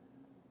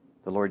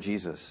 the Lord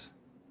Jesus?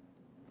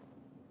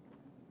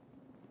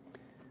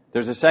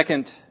 There's a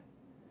second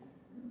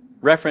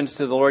reference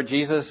to the Lord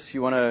Jesus.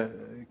 You want to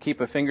keep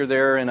a finger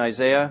there in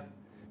Isaiah,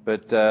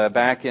 but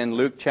back in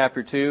Luke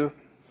chapter 2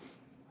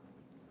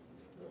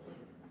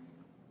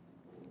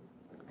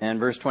 and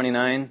verse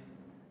 29,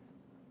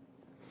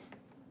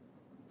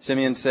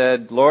 Simeon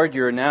said, Lord,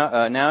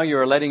 now you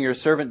are letting your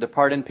servant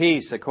depart in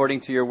peace according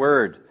to your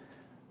word,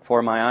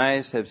 for my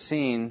eyes have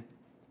seen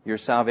your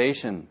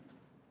salvation.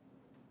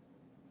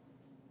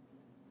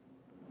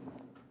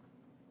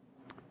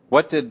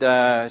 What did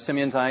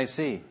Simeon's eyes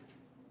see?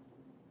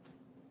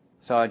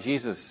 Saw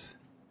Jesus,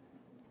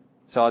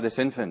 saw this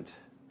infant.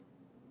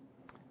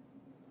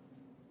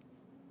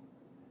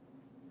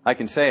 I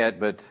can say it,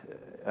 but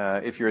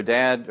if you're a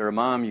dad or a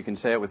mom, you can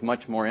say it with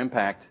much more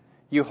impact.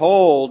 You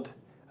hold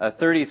a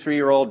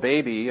 33-year-old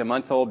baby, a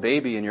month-old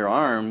baby in your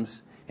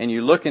arms, and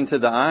you look into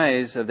the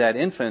eyes of that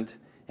infant,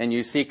 and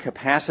you see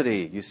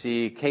capacity, you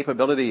see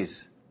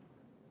capabilities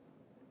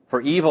for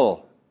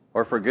evil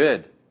or for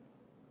good.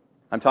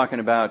 I'm talking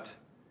about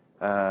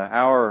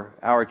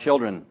our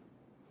children.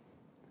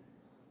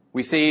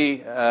 We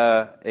see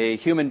a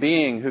human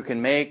being who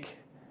can make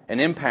an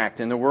impact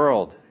in the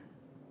world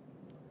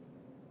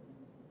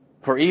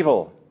for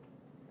evil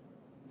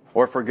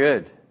or for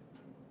good.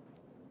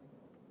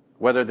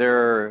 Whether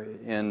they're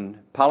in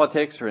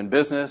politics or in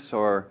business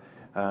or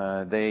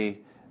they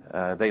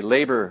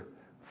labor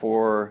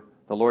for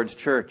the Lord's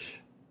church.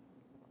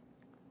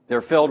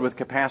 They're filled with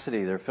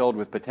capacity. They're filled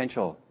with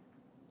potential.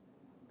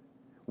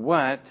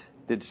 What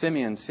did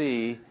Simeon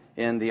see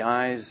in the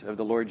eyes of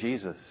the Lord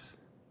Jesus?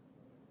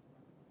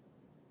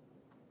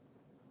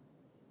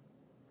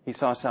 He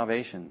saw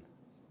salvation.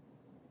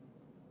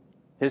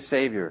 His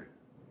Savior.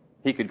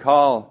 He could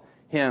call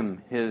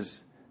Him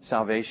His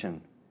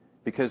salvation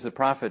because the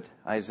prophet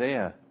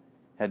Isaiah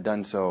had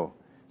done so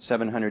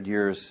 700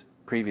 years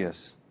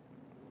previous.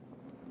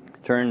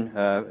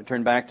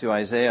 Turn back to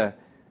Isaiah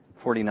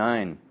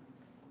 49.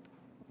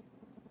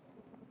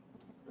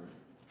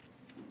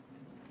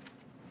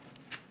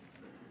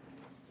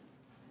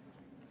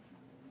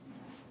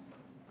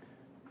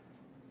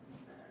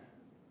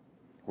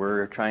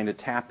 We're trying to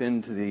tap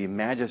into the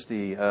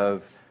majesty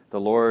of the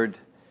Lord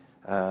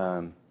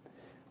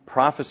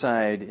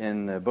prophesied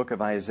in the book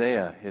of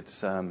Isaiah.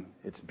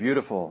 It's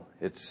beautiful.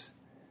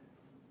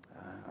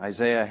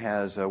 Isaiah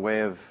has a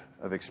way of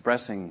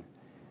expressing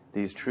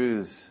these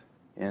truths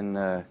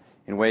in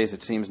ways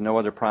it seems no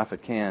other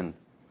prophet can.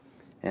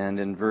 And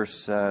in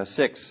verse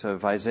 6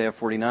 of Isaiah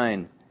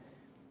 49,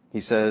 he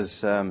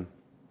says,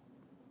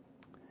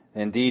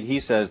 indeed, he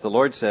says, the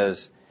Lord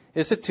says,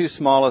 is it too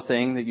small a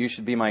thing that you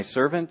should be my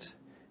servant,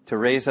 to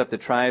raise up the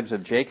tribes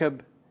of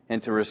Jacob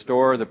and to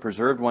restore the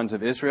preserved ones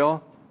of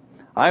Israel?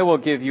 I will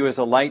give you as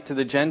a light to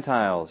the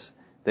Gentiles,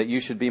 that you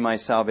should be my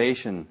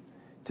salvation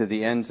to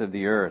the ends of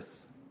the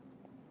earth.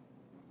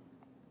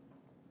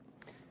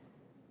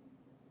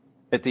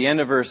 At the end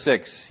of verse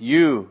 6,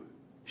 you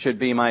should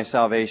be my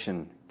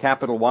salvation.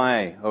 Capital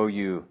Y, O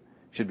you,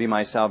 should be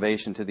my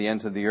salvation to the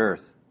ends of the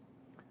earth.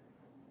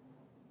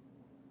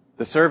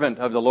 The servant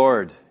of the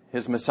Lord,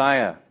 His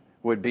Messiah,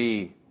 would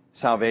be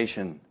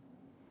salvation.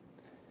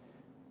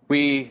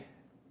 We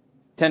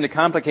tend to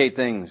complicate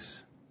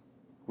things.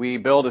 We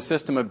build a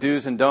system of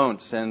do's and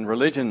don'ts and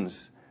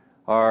religions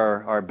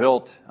are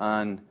built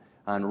on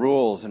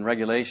rules and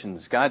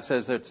regulations. God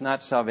says that it's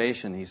not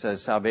salvation. He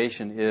says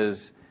salvation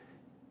is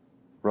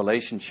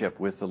relationship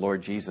with the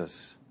Lord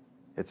Jesus.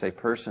 It's a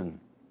person.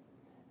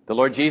 The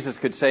Lord Jesus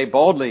could say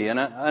boldly and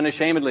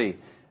unashamedly,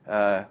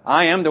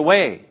 I am the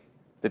way,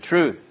 the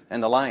truth,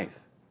 and the life.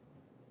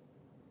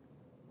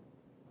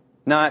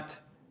 Not,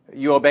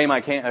 you obey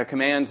my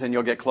commands and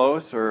you'll get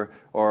close, or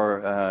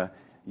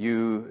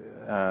you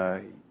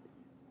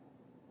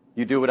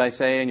do what I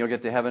say and you'll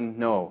get to heaven.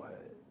 No.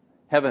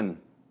 Heaven,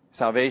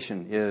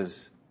 salvation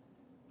is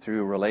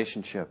through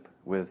relationship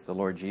with the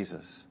Lord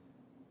Jesus.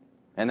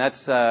 And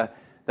that's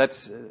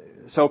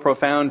so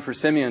profound for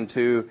Simeon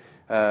to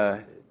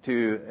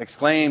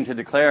exclaim, to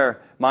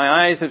declare, my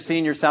eyes have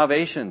seen your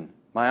salvation.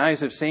 My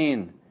eyes have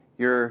seen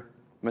your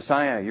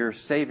Messiah, your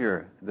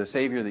Savior, the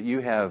Savior that you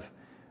have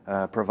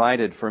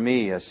provided for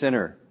me, a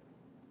sinner.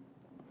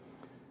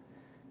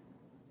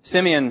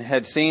 Simeon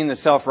had seen the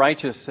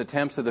self-righteous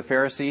attempts of the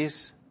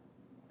Pharisees,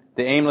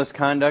 the aimless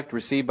conduct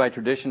received by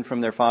tradition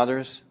from their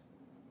fathers.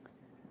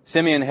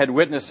 Simeon had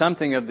witnessed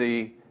something of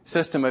the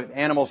system of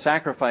animal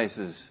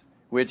sacrifices,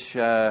 which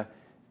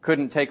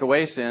couldn't take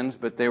away sins,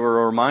 but they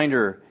were a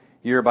reminder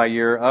year by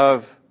year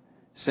of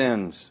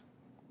sins.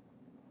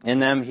 In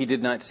them, he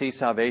did not see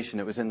salvation.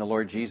 It was in the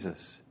Lord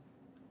Jesus,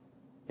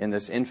 in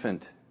this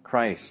infant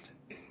Christ,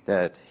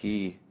 that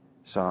he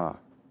saw.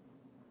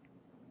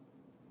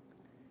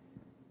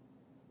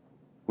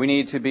 We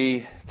need to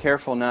be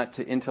careful not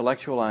to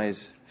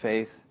intellectualize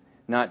faith,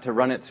 not to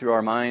run it through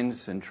our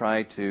minds and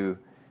try to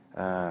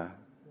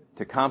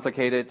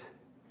complicate it,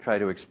 try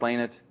to explain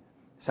it.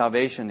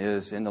 Salvation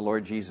is in the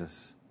Lord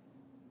Jesus.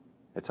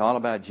 It's all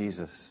about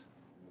Jesus.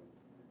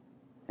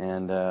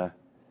 And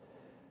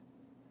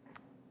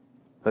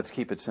let's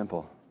keep it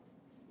simple.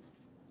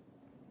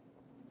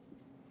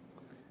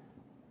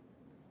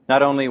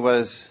 Not only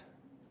was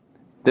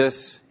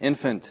this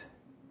infant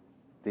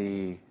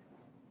the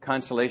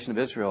consolation of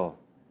Israel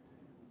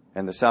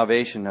and the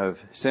salvation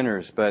of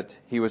sinners, but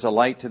he was a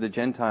light to the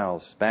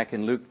Gentiles. Back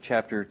in Luke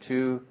chapter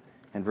 2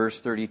 and verse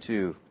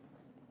 32.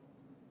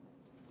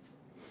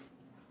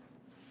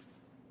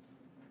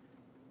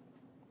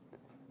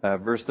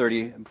 Verse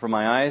 30, for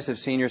my eyes have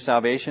seen your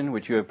salvation,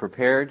 which you have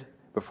prepared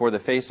before the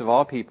face of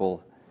all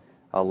people,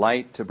 a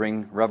light to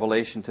bring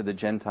revelation to the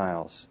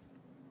Gentiles.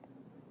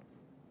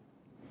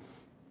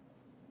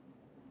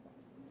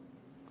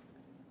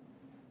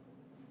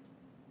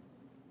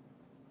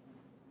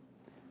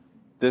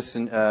 This,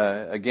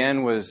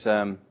 again, was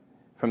from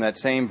that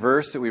same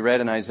verse that we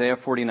read in Isaiah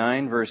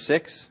 49, verse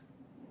 6.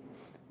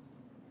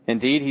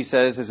 Indeed, he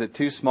says, is it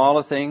too small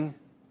a thing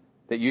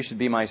that you should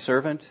be my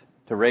servant,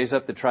 to raise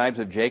up the tribes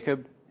of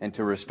Jacob and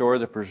to restore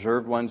the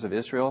preserved ones of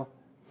Israel?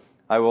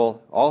 I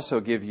will also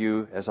give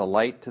you as a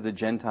light to the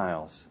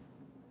Gentiles,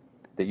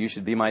 that you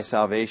should be my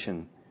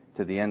salvation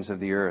to the ends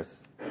of the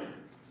earth.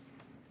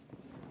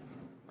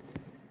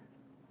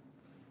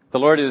 The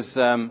Lord is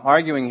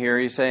arguing here.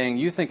 He's saying,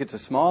 you think it's a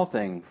small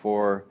thing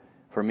for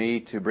me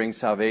to bring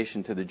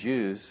salvation to the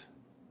Jews.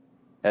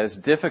 As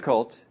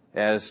difficult,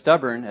 as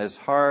stubborn, as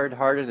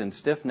hard-hearted and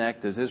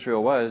stiff-necked as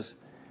Israel was,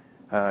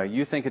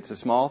 you think it's a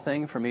small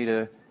thing for me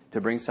to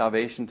bring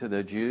salvation to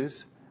the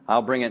Jews?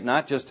 I'll bring it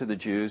not just to the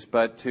Jews,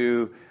 but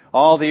to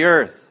all the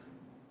earth.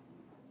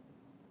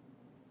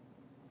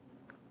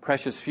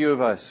 Precious few of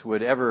us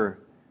would ever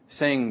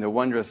sing the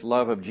wondrous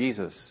love of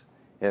Jesus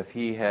if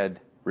he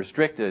had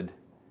restricted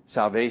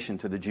salvation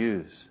to the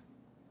Jews.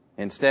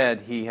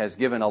 Instead, he has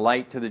given a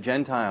light to the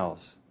Gentiles.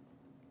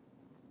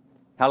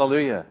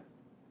 Hallelujah.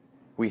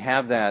 We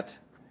have that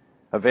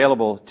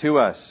available to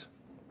us.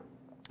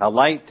 A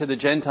light to the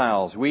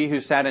Gentiles. We who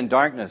sat in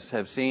darkness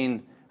have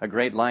seen a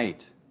great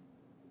light.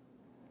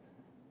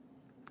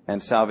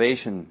 And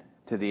salvation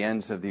to the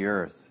ends of the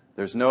earth.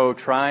 There's no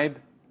tribe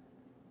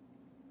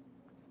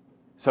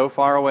so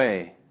far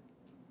away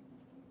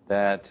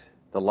that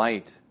the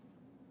light,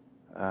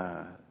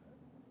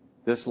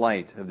 this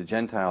light of the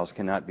Gentiles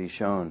cannot be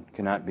shown,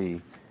 cannot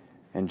be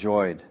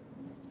enjoyed.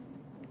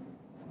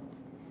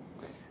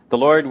 The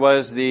Lord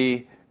was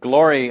the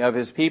glory of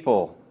his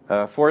people.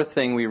 Fourth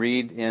thing we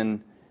read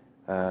in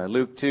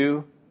Luke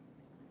 2,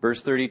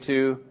 verse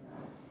 32,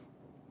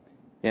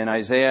 in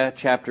Isaiah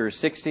chapter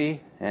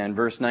 60 and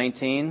verse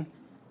 19,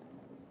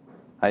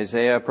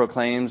 Isaiah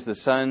proclaims, the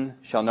sun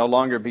shall no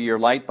longer be your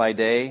light by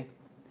day,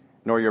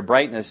 nor your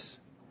brightness,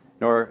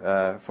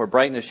 nor for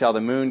brightness shall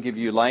the moon give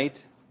you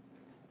light,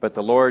 but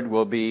the Lord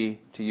will be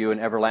to you an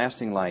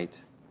everlasting light,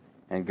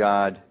 and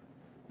God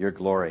your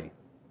glory.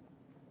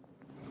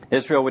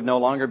 Israel would no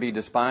longer be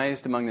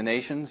despised among the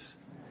nations,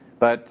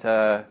 but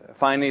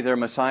finally their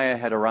Messiah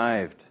had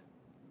arrived.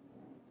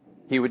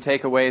 He would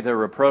take away their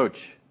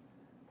reproach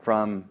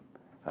from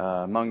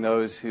among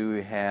those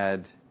who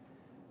had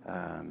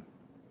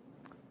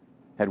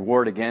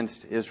warred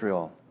against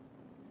Israel.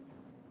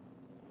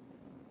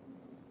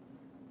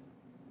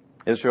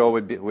 Israel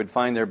would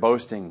find their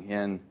boasting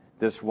in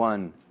this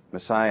one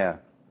Messiah,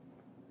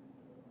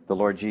 the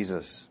Lord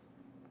Jesus.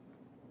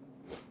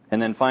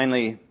 And then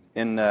finally,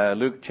 in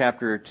Luke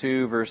chapter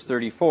 2, verse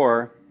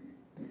 34,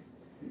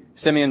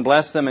 Simeon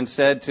blessed them and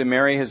said to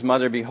Mary his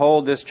mother,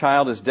 "Behold, this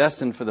child is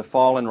destined for the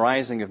fall and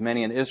rising of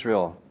many in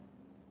Israel."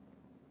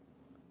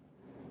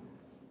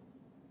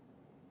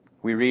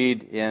 We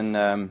read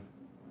in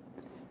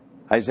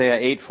Isaiah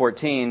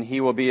 8:14,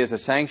 "He will be as a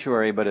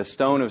sanctuary, but a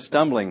stone of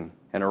stumbling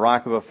and a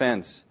rock of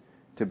offense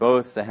to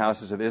both the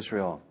houses of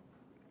Israel."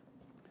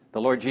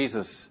 The Lord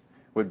Jesus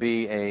would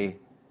be a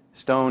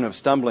stone of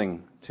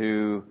stumbling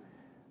to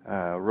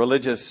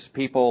religious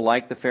people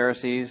like the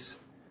Pharisees.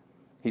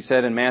 He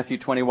said in Matthew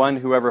 21,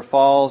 "Whoever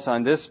falls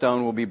on this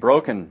stone will be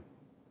broken,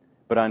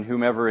 but on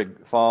whomever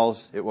it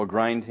falls, it will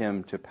grind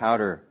him to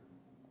powder."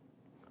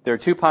 There are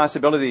two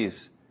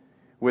possibilities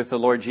with the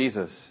Lord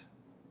Jesus.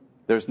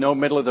 There's no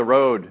middle of the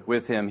road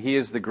with him. He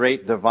is the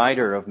great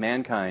divider of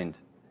mankind.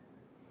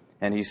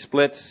 And he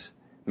splits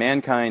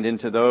mankind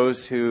into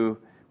those who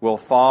will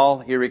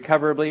fall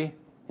irrecoverably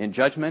in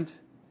judgment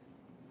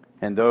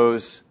and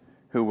those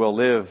who will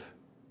live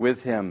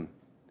with him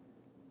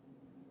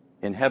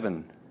in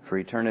heaven for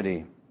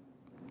eternity.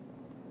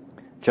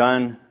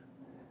 John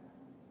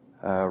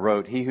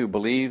wrote, "He who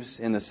believes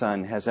in the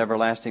Son has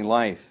everlasting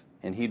life,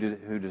 and he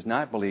who does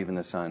not believe in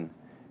the Son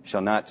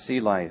shall not see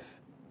life,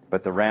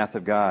 but the wrath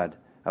of God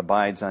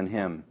abides on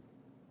him."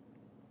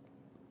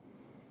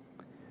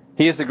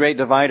 He is the great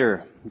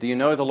divider. Do you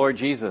know the Lord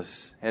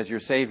Jesus as your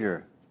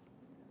Savior?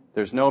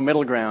 There's no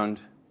middle ground.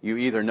 You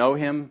either know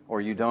him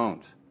or you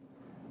don't.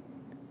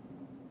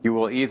 You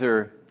will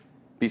either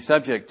be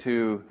subject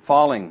to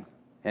falling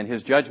and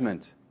his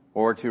judgment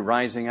or to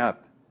rising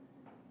up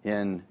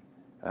in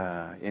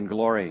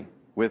glory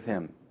with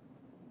him.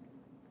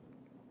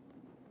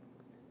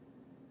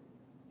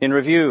 In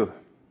review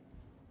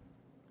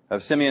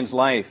of Simeon's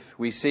life,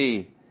 we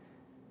see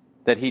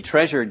that he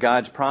treasured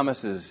God's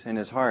promises in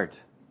his heart.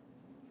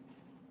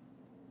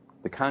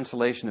 The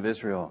consolation of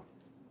Israel.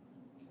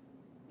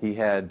 He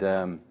had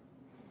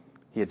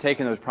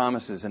taken those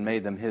promises and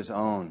made them his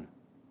own.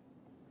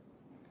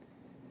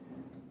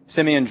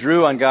 Simeon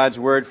drew on God's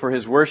word for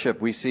his worship.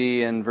 We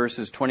see in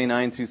verses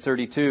 29 through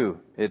 32.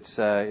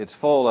 It's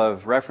full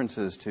of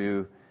references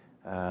to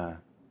the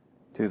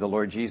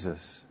Lord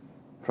Jesus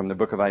from the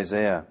book of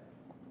Isaiah.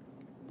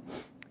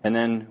 And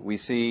then we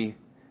see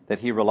that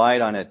he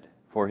relied on it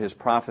for his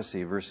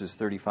prophecy, verses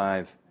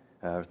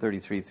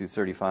 33 through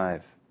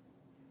 35.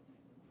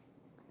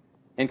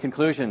 In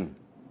conclusion,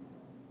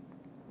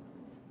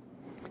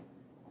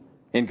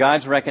 in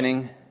God's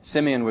reckoning,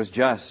 Simeon was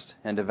just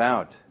and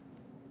devout.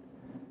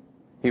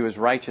 He was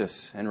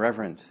righteous and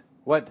reverent.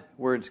 What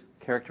words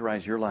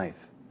characterize your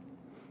life?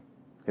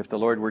 If the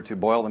Lord were to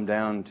boil them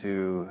down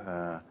to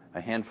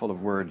a handful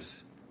of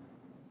words,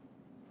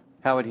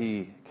 how would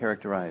he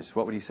characterize?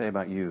 What would he say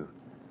about you?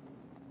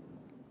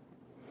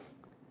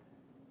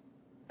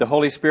 The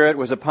Holy Spirit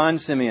was upon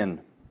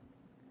Simeon.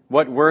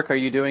 What work are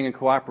you doing in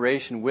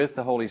cooperation with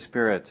the Holy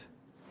Spirit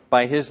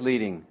by his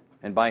leading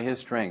and by his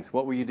strength?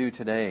 What will you do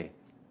today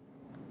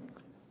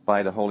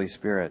by the Holy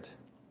Spirit?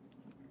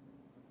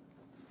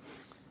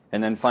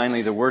 And then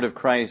finally, the word of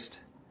Christ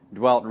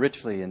dwelt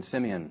richly in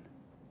Simeon.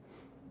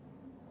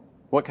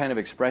 What kind of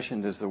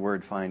expression does the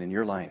word find in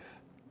your life?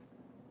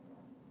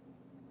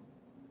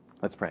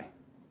 Let's pray.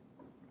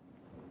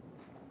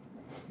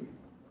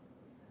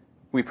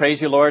 We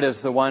praise you, Lord,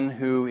 as the one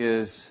who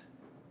is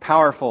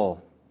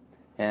powerful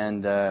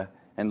and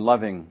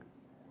loving.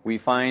 We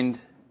find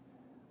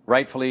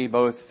rightfully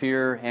both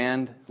fear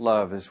and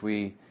love as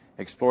we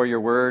explore your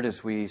word,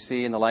 as we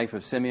see in the life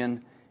of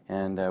Simeon,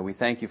 and we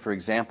thank you for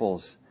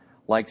examples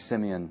like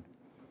Simeon.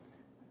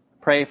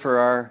 Pray for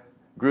our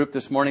group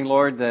this morning,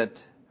 Lord,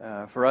 that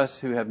for us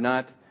who have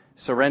not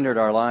surrendered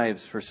our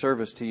lives for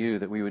service to you,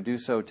 that we would do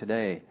so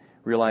today,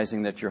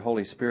 realizing that your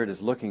Holy Spirit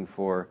is looking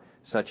for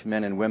such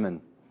men and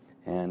women,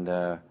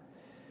 and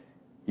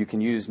you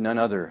can use none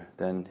other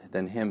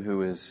than him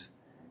who is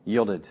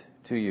yielded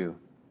to you.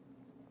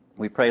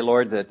 We pray,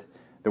 Lord, that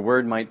the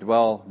word might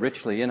dwell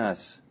richly in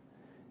us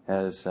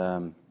as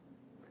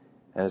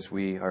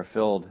we are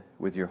filled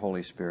with your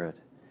Holy Spirit.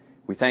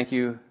 We thank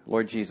you,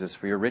 Lord Jesus,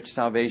 for your rich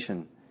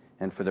salvation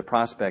and for the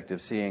prospect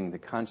of seeing the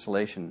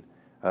consolation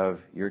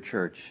of your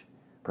church,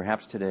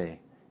 perhaps today.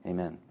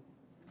 Amen.